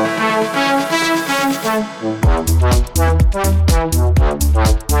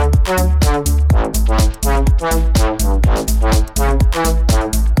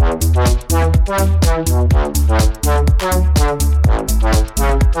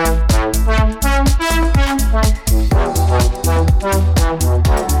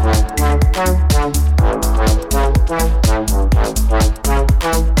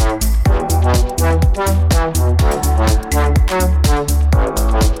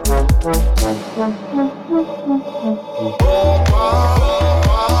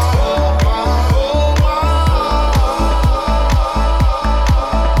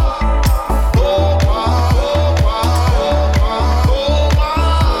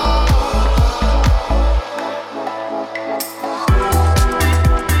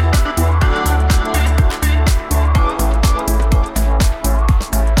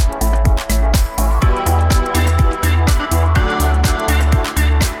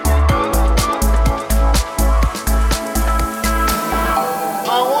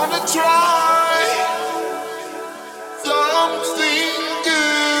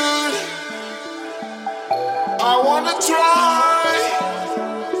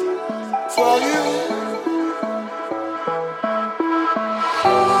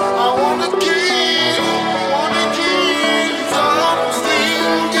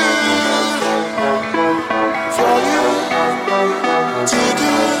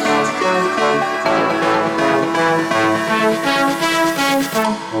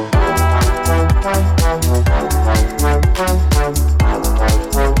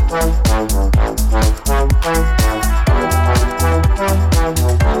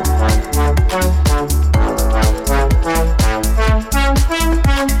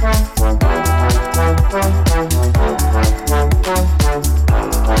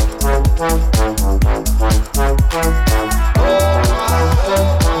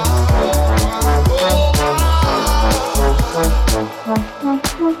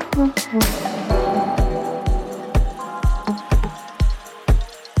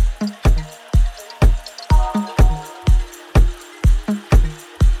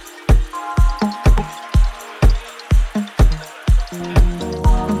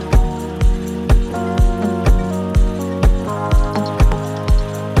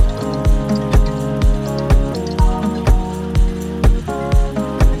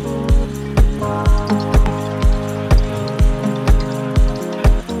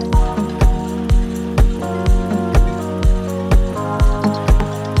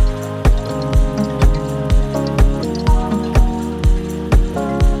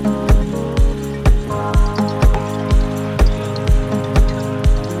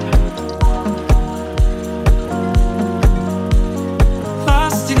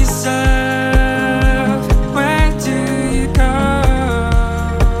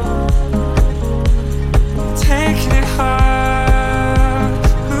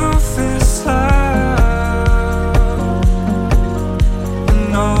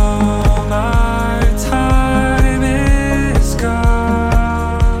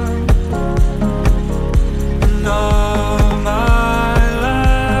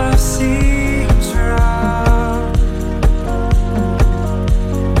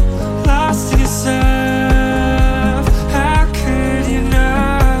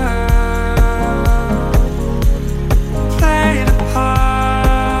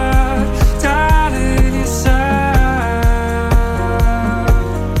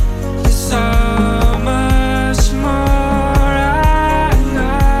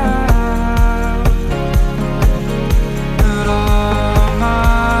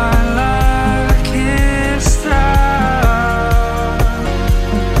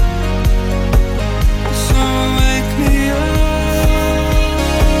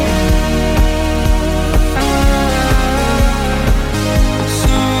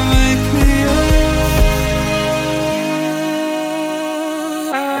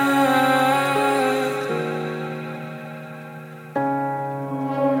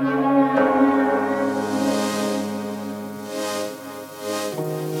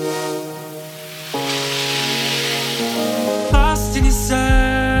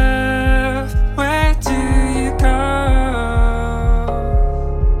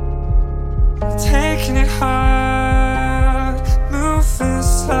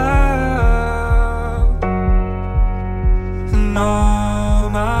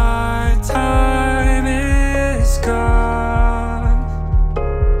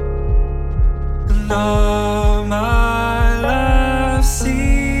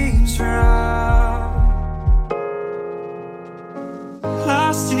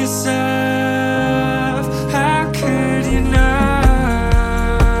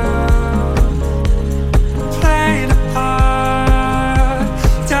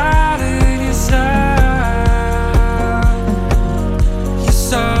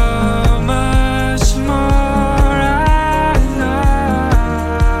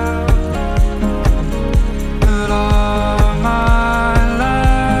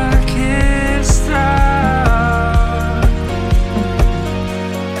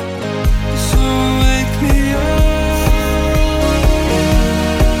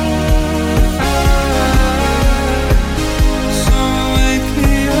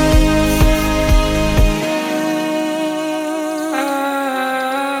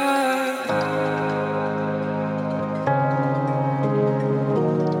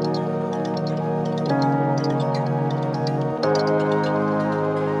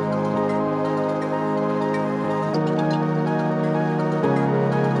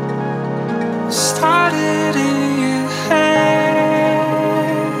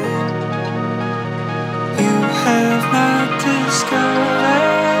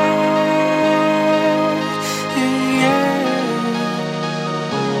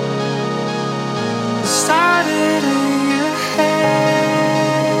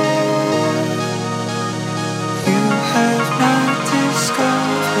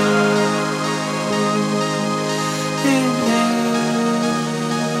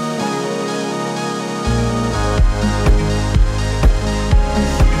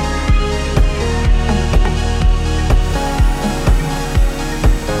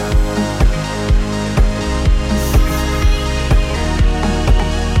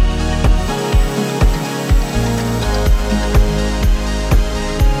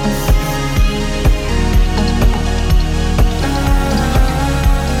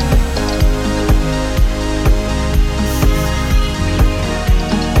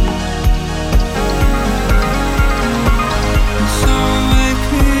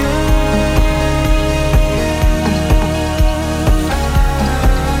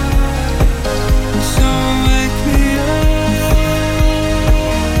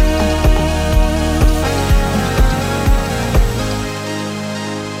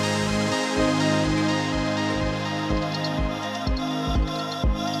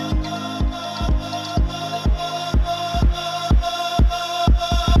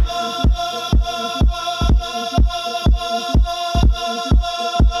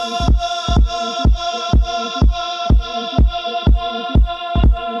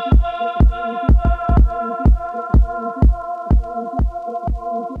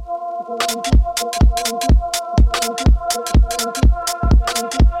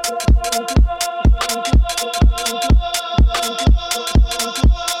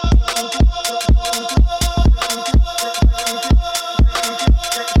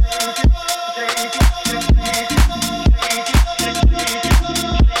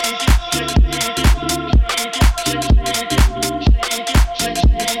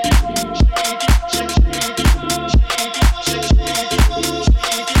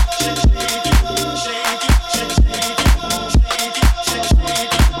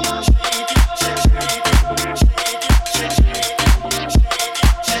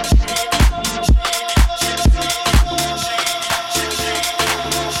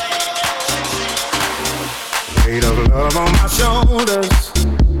 shoulders.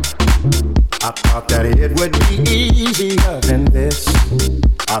 I thought that it would be easier than this.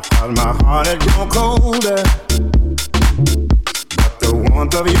 I thought my heart had grown colder, but the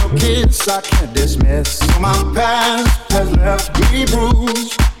warmth of your kiss I can't dismiss. So my past has left me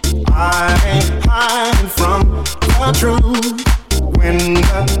bruised. I ain't hiding from the truth. When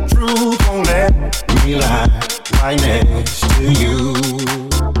the truth won't let me lie right next to you.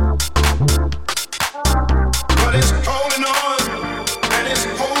 But it's holding on, and it's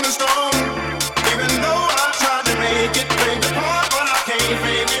holding strong. Even though I tried to make it break apart, but I can't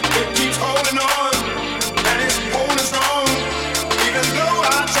fake it. It keeps holding on, and it's holding strong. Even though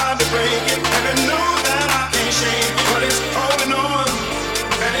I tried to break it, even know that I can't shake it. But it's holding on,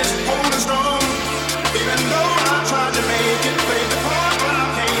 and it's holding strong. Even though I tried to make it break apart, but I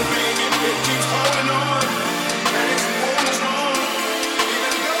can't fake it. It keeps holding on, and it's holding strong.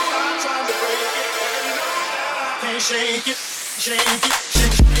 Even though I tried to break it, even know that I can't shake it, shake it,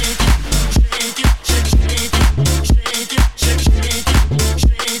 shake it, shake it, shake it, shake it, shake it, shake it, shake it,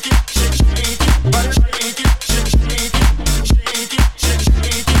 shake it, shake it, but shake it, shake it, shake it, shake it,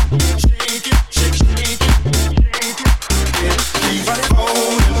 shake it, shake it, shake it. It keeps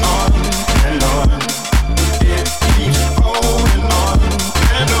holding on and on. It keeps holding on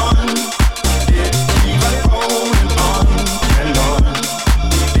and on. It keeps holding on and on.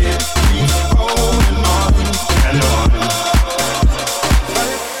 It keeps holding on and on.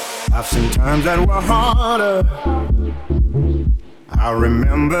 I've seen times that were harder. I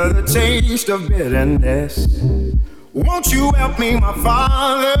remember the taste of bitterness. Won't you help me, my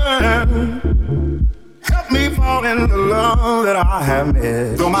Father? Help me fall in the love that I have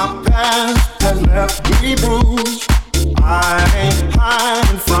missed. Though my past has left me bruised, I ain't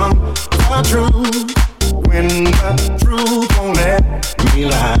hiding from the truth. When the truth won't let me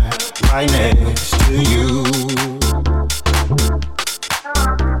lie right next to you.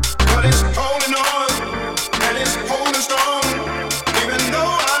 But it's holding on, and it's holding strong. Even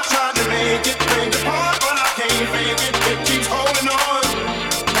though I tried to make it break apart, but I can't fake it. It keeps holding on,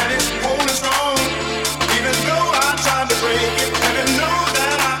 and it's holding strong. Even though I tried to break it, even know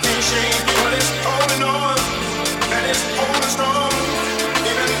that I can't shake it. But it's holding on, and it's holding strong.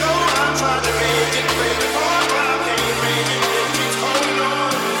 Even though I tried to make it break apart, but I can't fake it. It keeps holding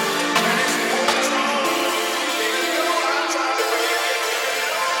on, and it's holding strong. Even though I tried to break it,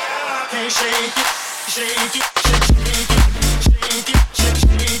 I can't shake it, shake it, shake it, shake it, shake it,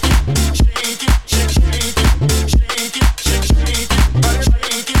 shake it, shake it, shake it.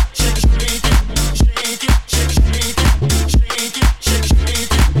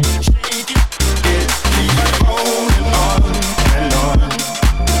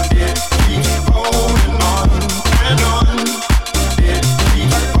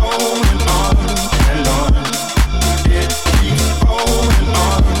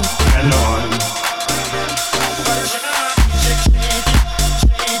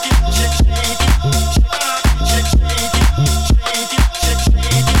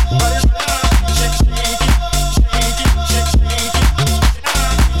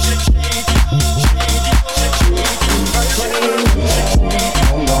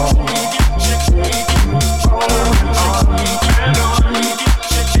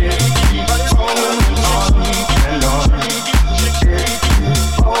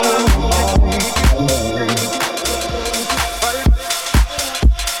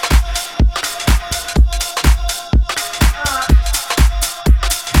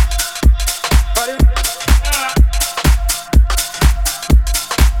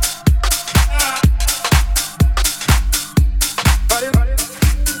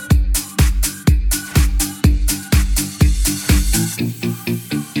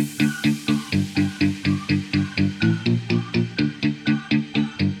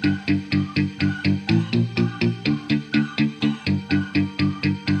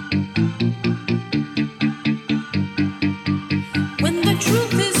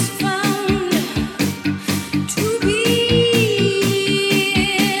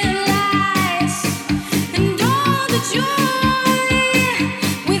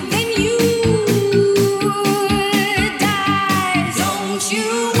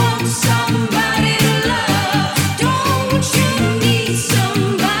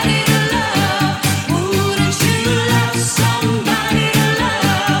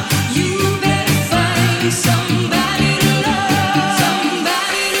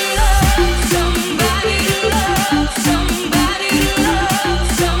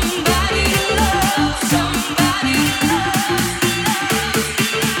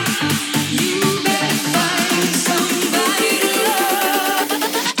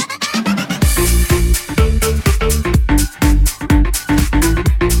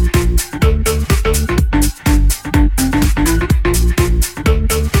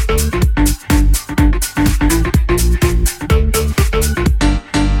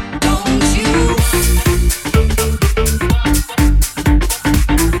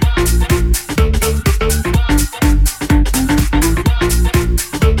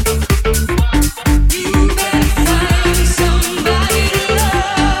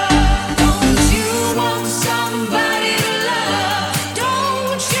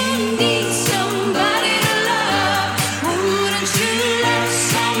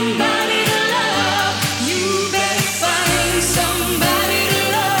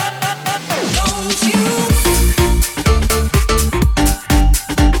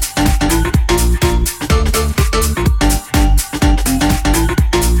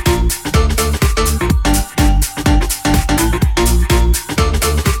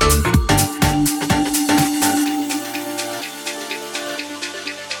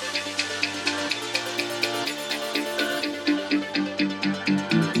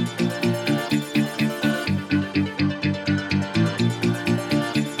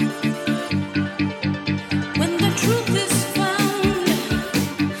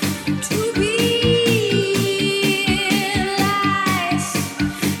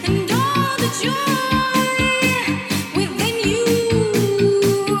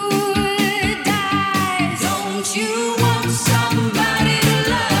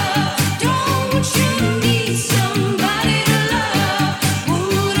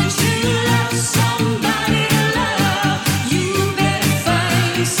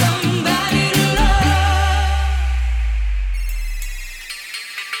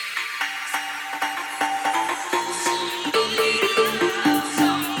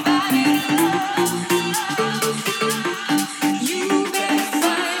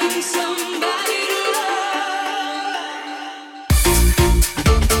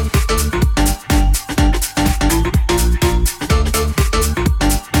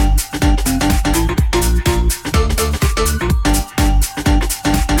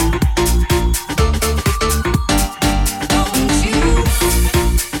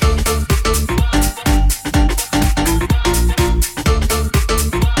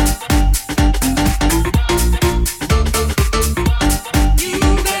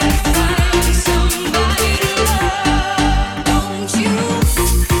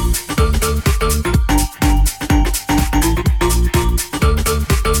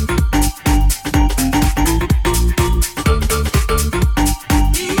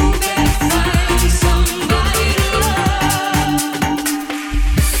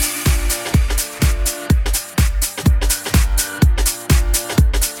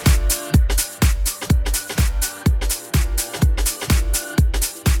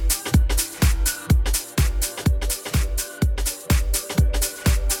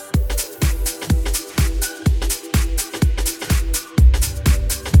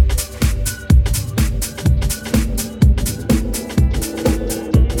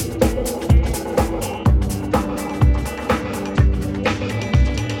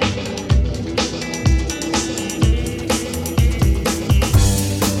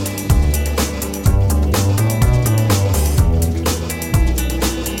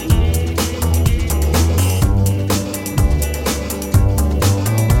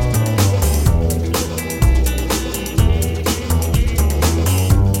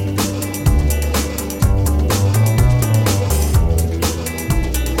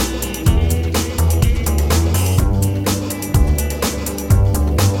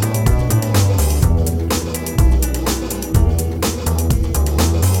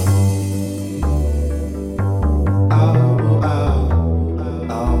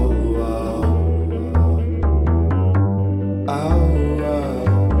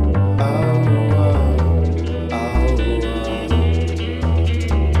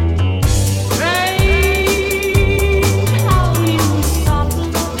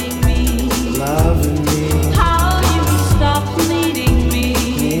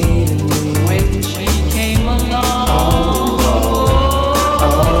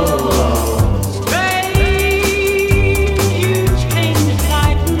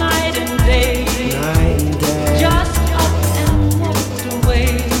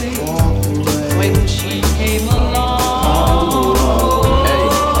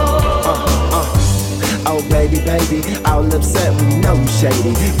 Oh baby, baby, all upset when you know you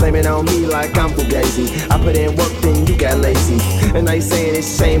shady. Blaming on me like I'm fugazi. I put in work, then you got lazy. And now you saying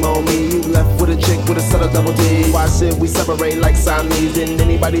it's shame on me. You left with a chick with a set of double D. Why should we separate like Siamese? Didn't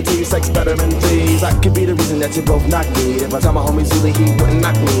anybody tell you sex better than these? I could be the reason that you both knock me. If I tell my homies Zuli, he wouldn't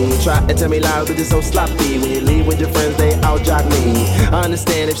knock me. Try and tell me loud, but it's so sloppy. When you leave with your friends, they out jock me. I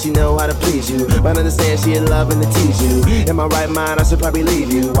understand if she know how to please you, but I understand she in love and to tease you. In my right mind, I should probably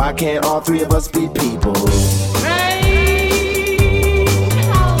leave you. Why can't all three of us be people?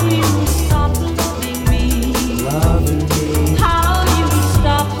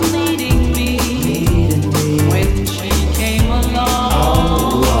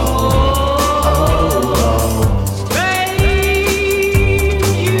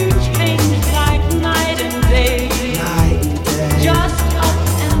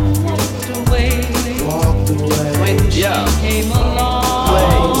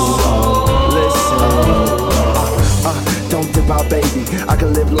 Baby, I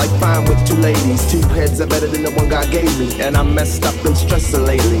can live like fine with two ladies. Two heads are better than the one God gave me. And I'm messed up and stressed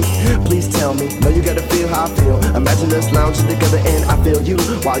lately. Please tell me, know you gotta feel how I feel. Imagine us lounging together and I feel you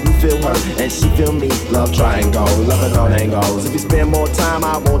while you feel her and she feel me. Love triangle, loving on angles. If you spend more time,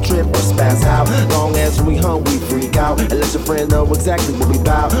 I won't trip or spaz out. Long as when we hung, we freak out. And let your friend know exactly what we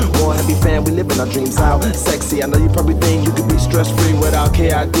bout. One happy fan, we living our dreams out. Sexy, I know you probably think you could be stress free without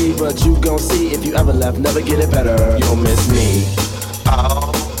KID, but you gon' see if you ever left, never get it better. You'll miss me.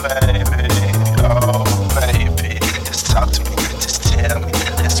 Oh baby, just talk to me, just tell me,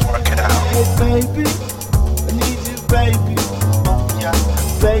 let's work it out. Hey baby, I need you baby, oh yeah,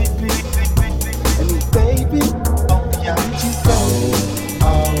 baby, I need baby, oh yeah, I need you baby,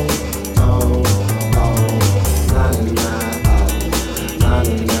 oh, na na na, na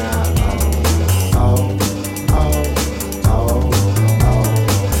na na, oh,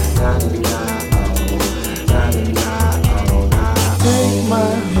 na na na, na na na. Take my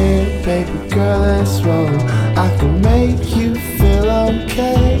hand, baby girl, let's roll. I can make you feel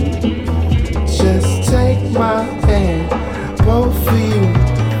okay. Just take my hand, both of you.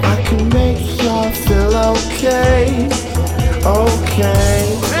 I can make y'all feel okay.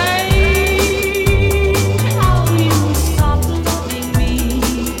 Okay.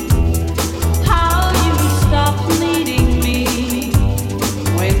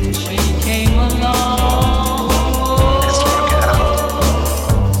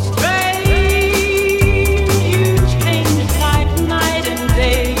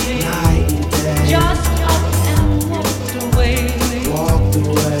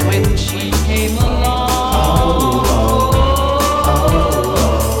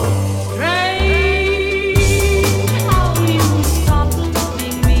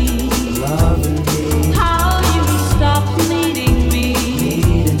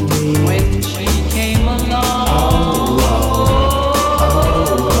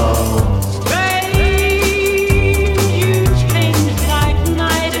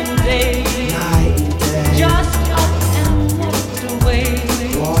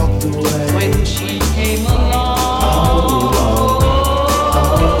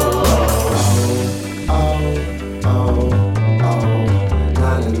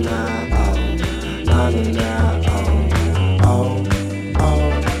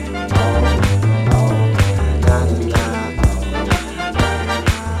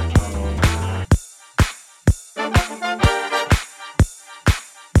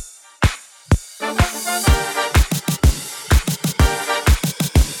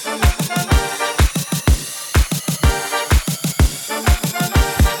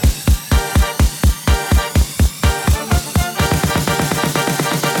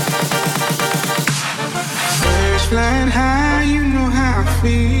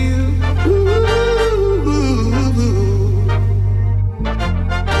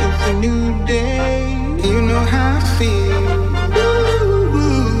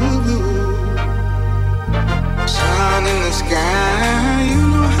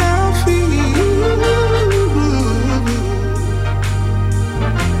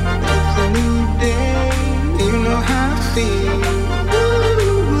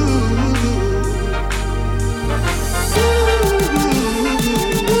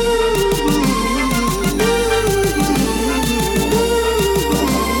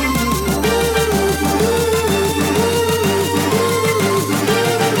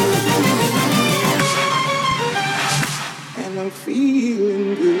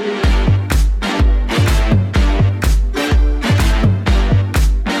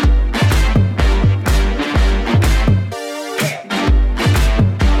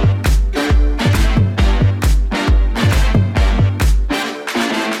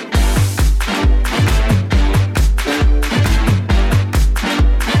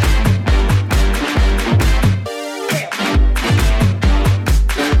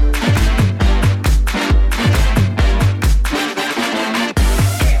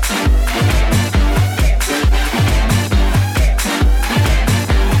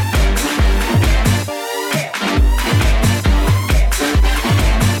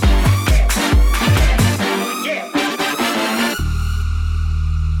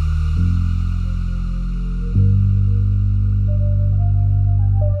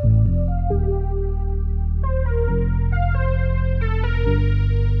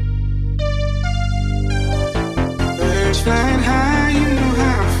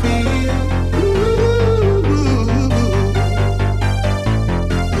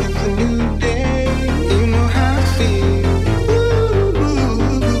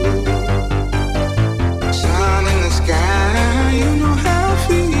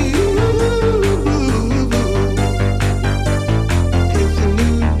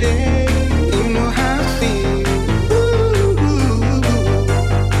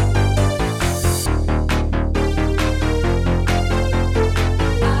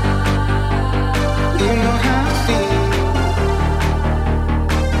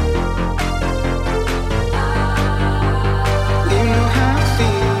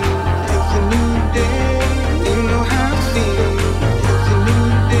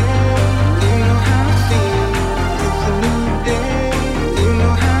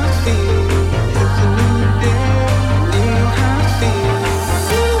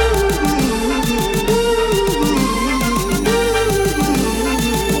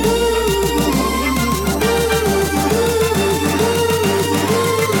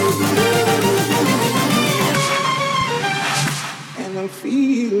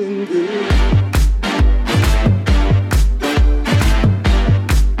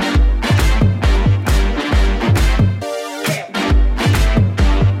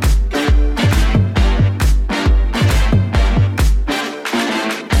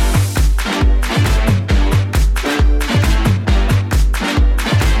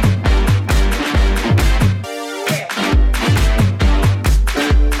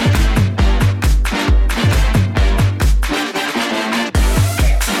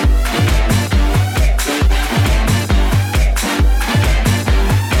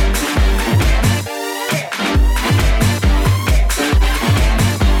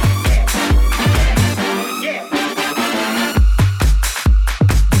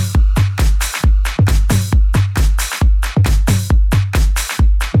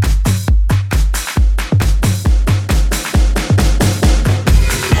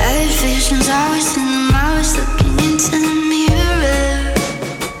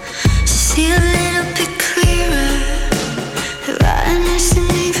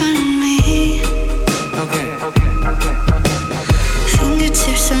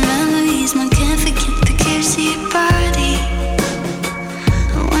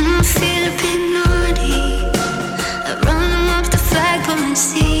 and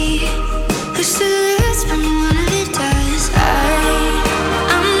see who still lives when one of it does.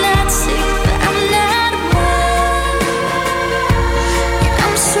 I'm not sick, but I'm not well. And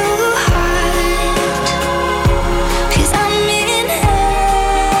I'm so hot, 'cause I'm in hell.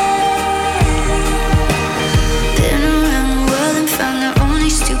 Been around the world and found that only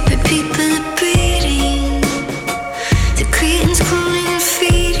stupid people are breeding. The Cretans cloning and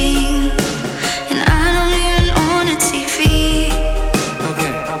feeding. And I don't even own a TV.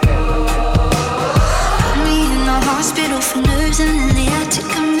 Put me in the hospital for nerves and then they had to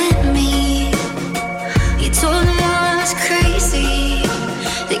commit me. You told them I was crazy.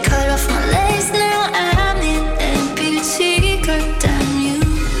 They cut off my legs, now I'm in amputee. Goddamn you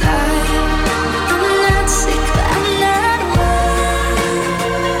lie. I'm not sick, but I'm not well.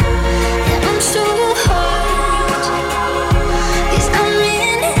 And I'm so hot, 'cause I'm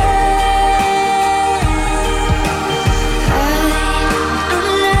in hell. I'm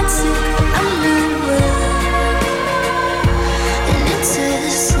not sick, I'm not well. And it's a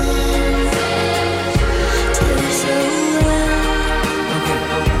sin to so well.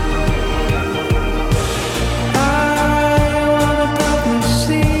 I wanna publish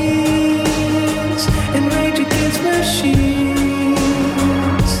scenes and rage against machines.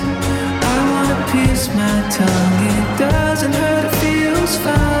 I wanna pierce my tongue, it doesn't hurt, it feels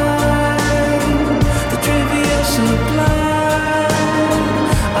fine. The trivial sublime,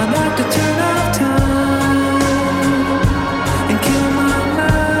 I like to turn off time and kill my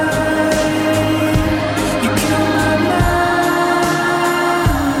mind. You kill my mind.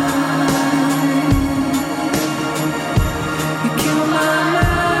 You kill my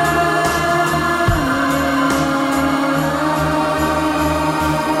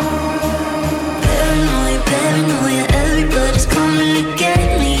Paranoia, paranoia, everybody's coming to get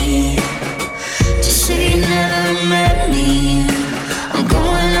me. Just say you never met me. I'm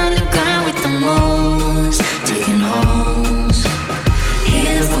going underground with the moles, taking holes.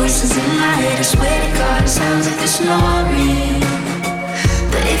 Hear the voices in my head, I swear to God, it sounds like they're snoring.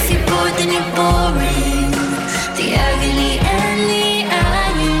 But if you're bored, then you're boring. The agony and the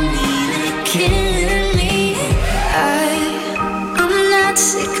irony, they're killing me. I'm not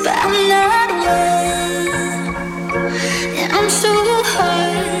sick, but I'm not well. And I'm so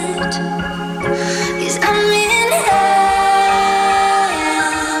hurt, 'cause I'm in hell.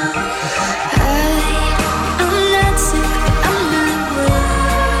 I'm not sick, but I'm not well.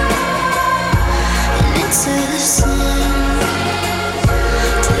 And it's a sin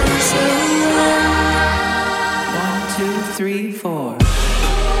to so well. 1, 2, 3, 4.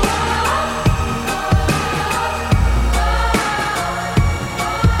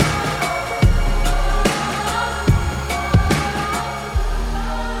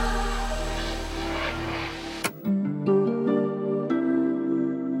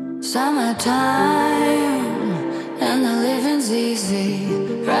 Summertime and the living's easy.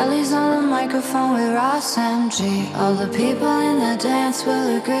 Rallies on the microphone with Ross MG. All the people in the dance will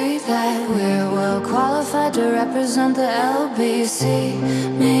agree that we're well qualified to represent the LBC.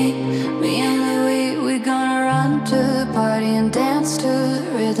 Me and Louis, we gonna run to the party and dance to the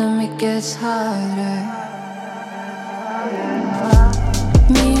rhythm. It gets harder.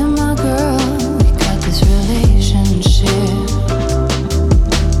 Me and my girl, we got this relationship.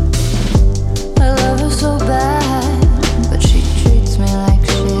 I love her so bad, but she treats me like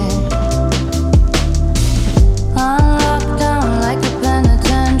shit. I'm locked down like a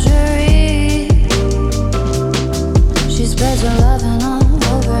penitentiary. She spreads her loving all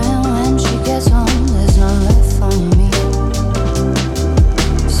over, and when she gets home, there's none left for me.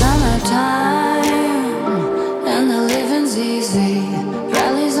 Summertime and the living's easy.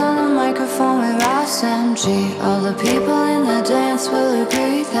 Rallies on the microphone with Ross MG. All the people in the dance will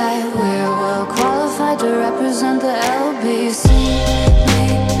agree that we're well qualified to represent the LBC.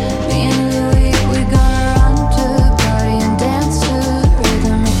 Me and Louis, we gonna run to the party and dance to the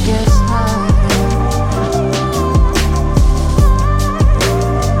rhythm. It gets harder.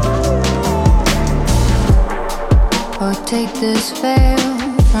 Oh, take this veil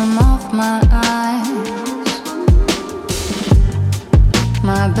from off my eyes.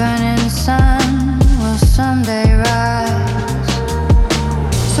 My burning sun will someday rise.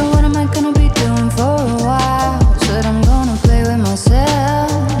 So what am I gonna be doing for a while? Said I'm gonna play with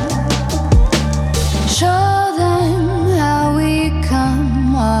myself. Show them how we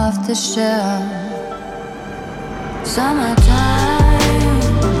come off the shelf. Summertime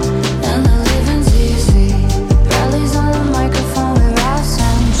and the living's easy. Rallies on the microphone with Ross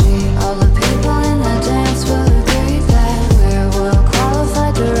MG. All the people in the dance will agree that we're well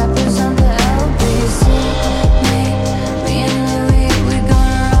qualified to represent the LBC.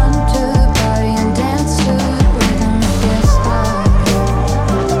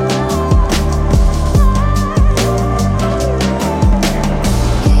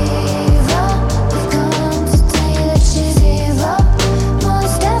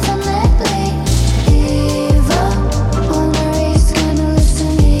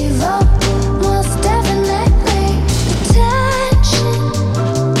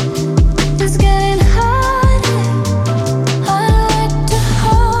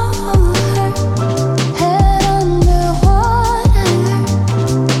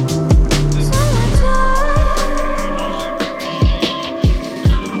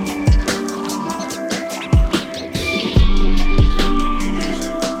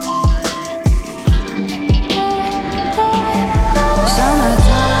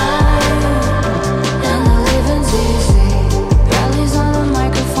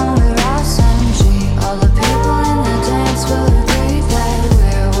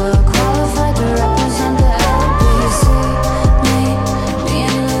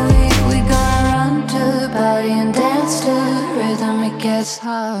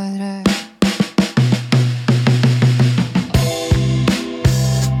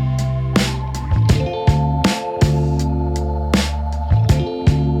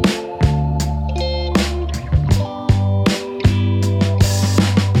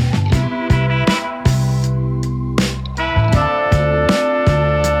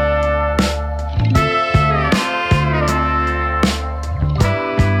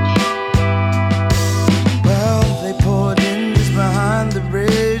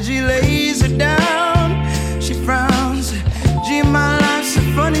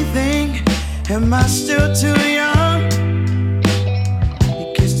 Am I still too young?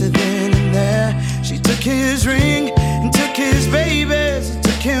 He kissed her then and there. She took his ring and took his babies. It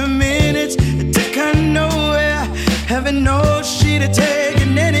took him minutes, it took her nowhere. Heaven knows she'd have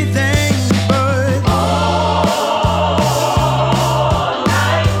taken anything, but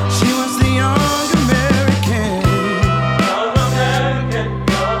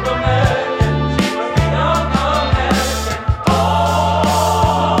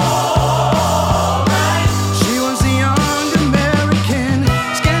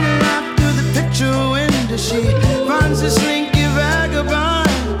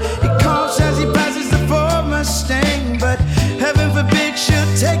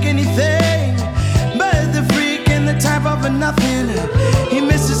nothing. He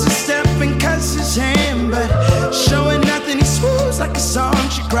misses a step and cuts his hand, but showing nothing, he swoons like a song.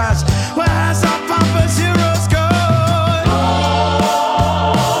 She cries, where has our Papa's heroes gone?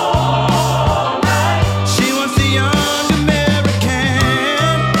 She wants the young American.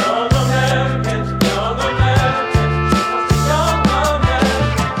 Young American, young American. Young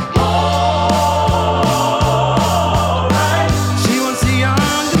American. All right. She wants the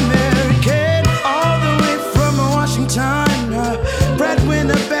young American, all the way from Washington.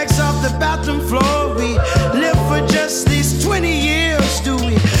 Breadwinner begs off the bathroom floor. We live for just these 20 years. Do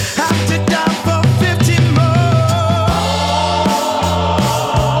we have to die for 50 more?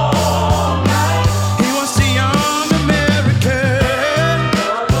 He wants the young American.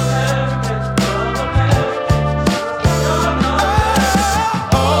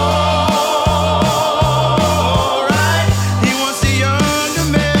 All right. He wants the young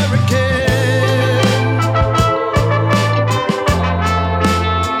American.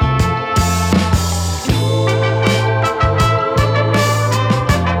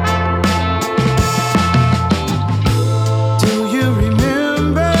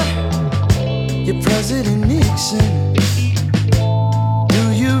 President Nixon, do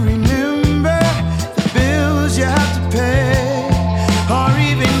you remember the bills you have to pay, or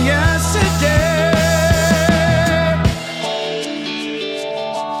even yesterday?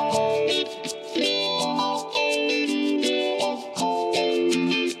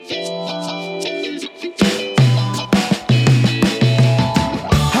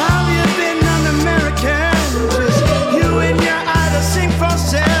 Have you been un-American? Just you and your idol sing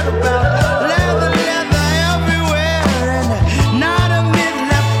falsetto about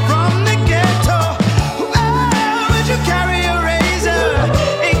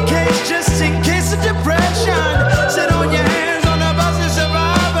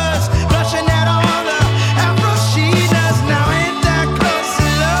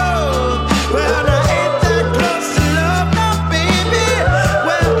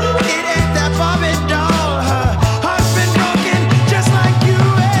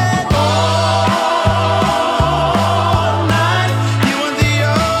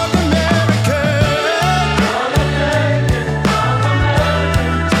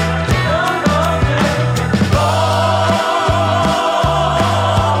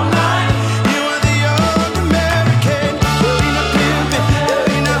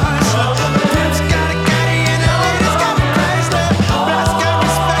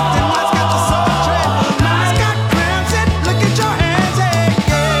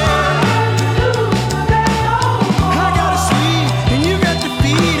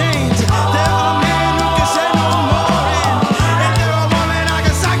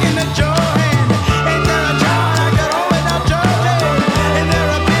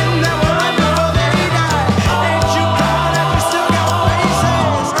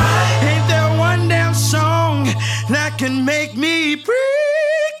can make me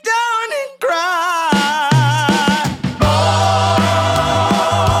break down and cry. All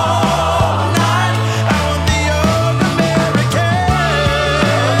night I want the old American.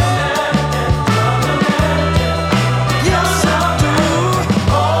 Yes, I do.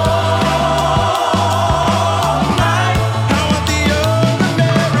 All night I want the old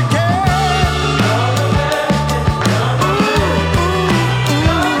American.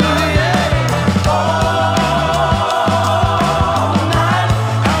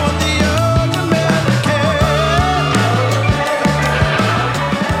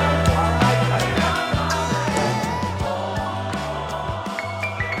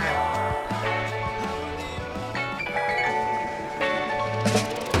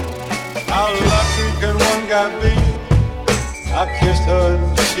 How lucky can one guy be? I kissed her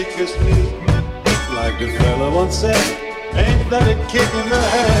and she kissed me. Like the fella once said, ain't that a kick in the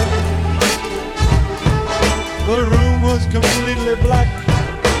head? The room was completely black.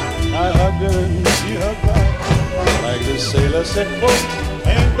 I hugged her and she hugged back. Like the sailor said, oh,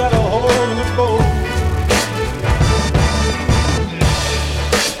 ain't that a hole in the boat?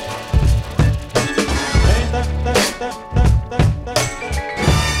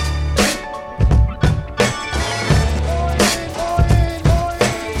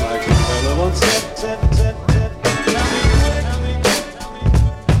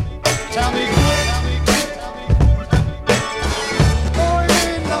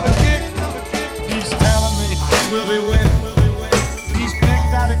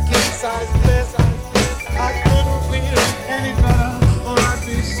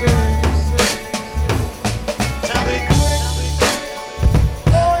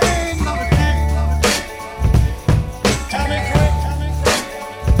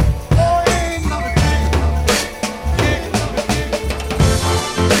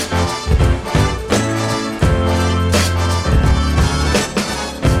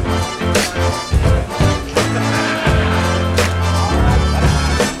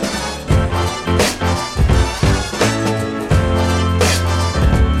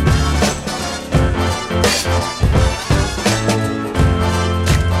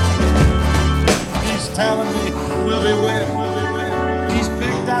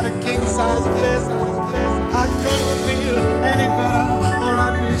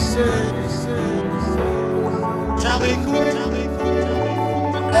 Shall we quit?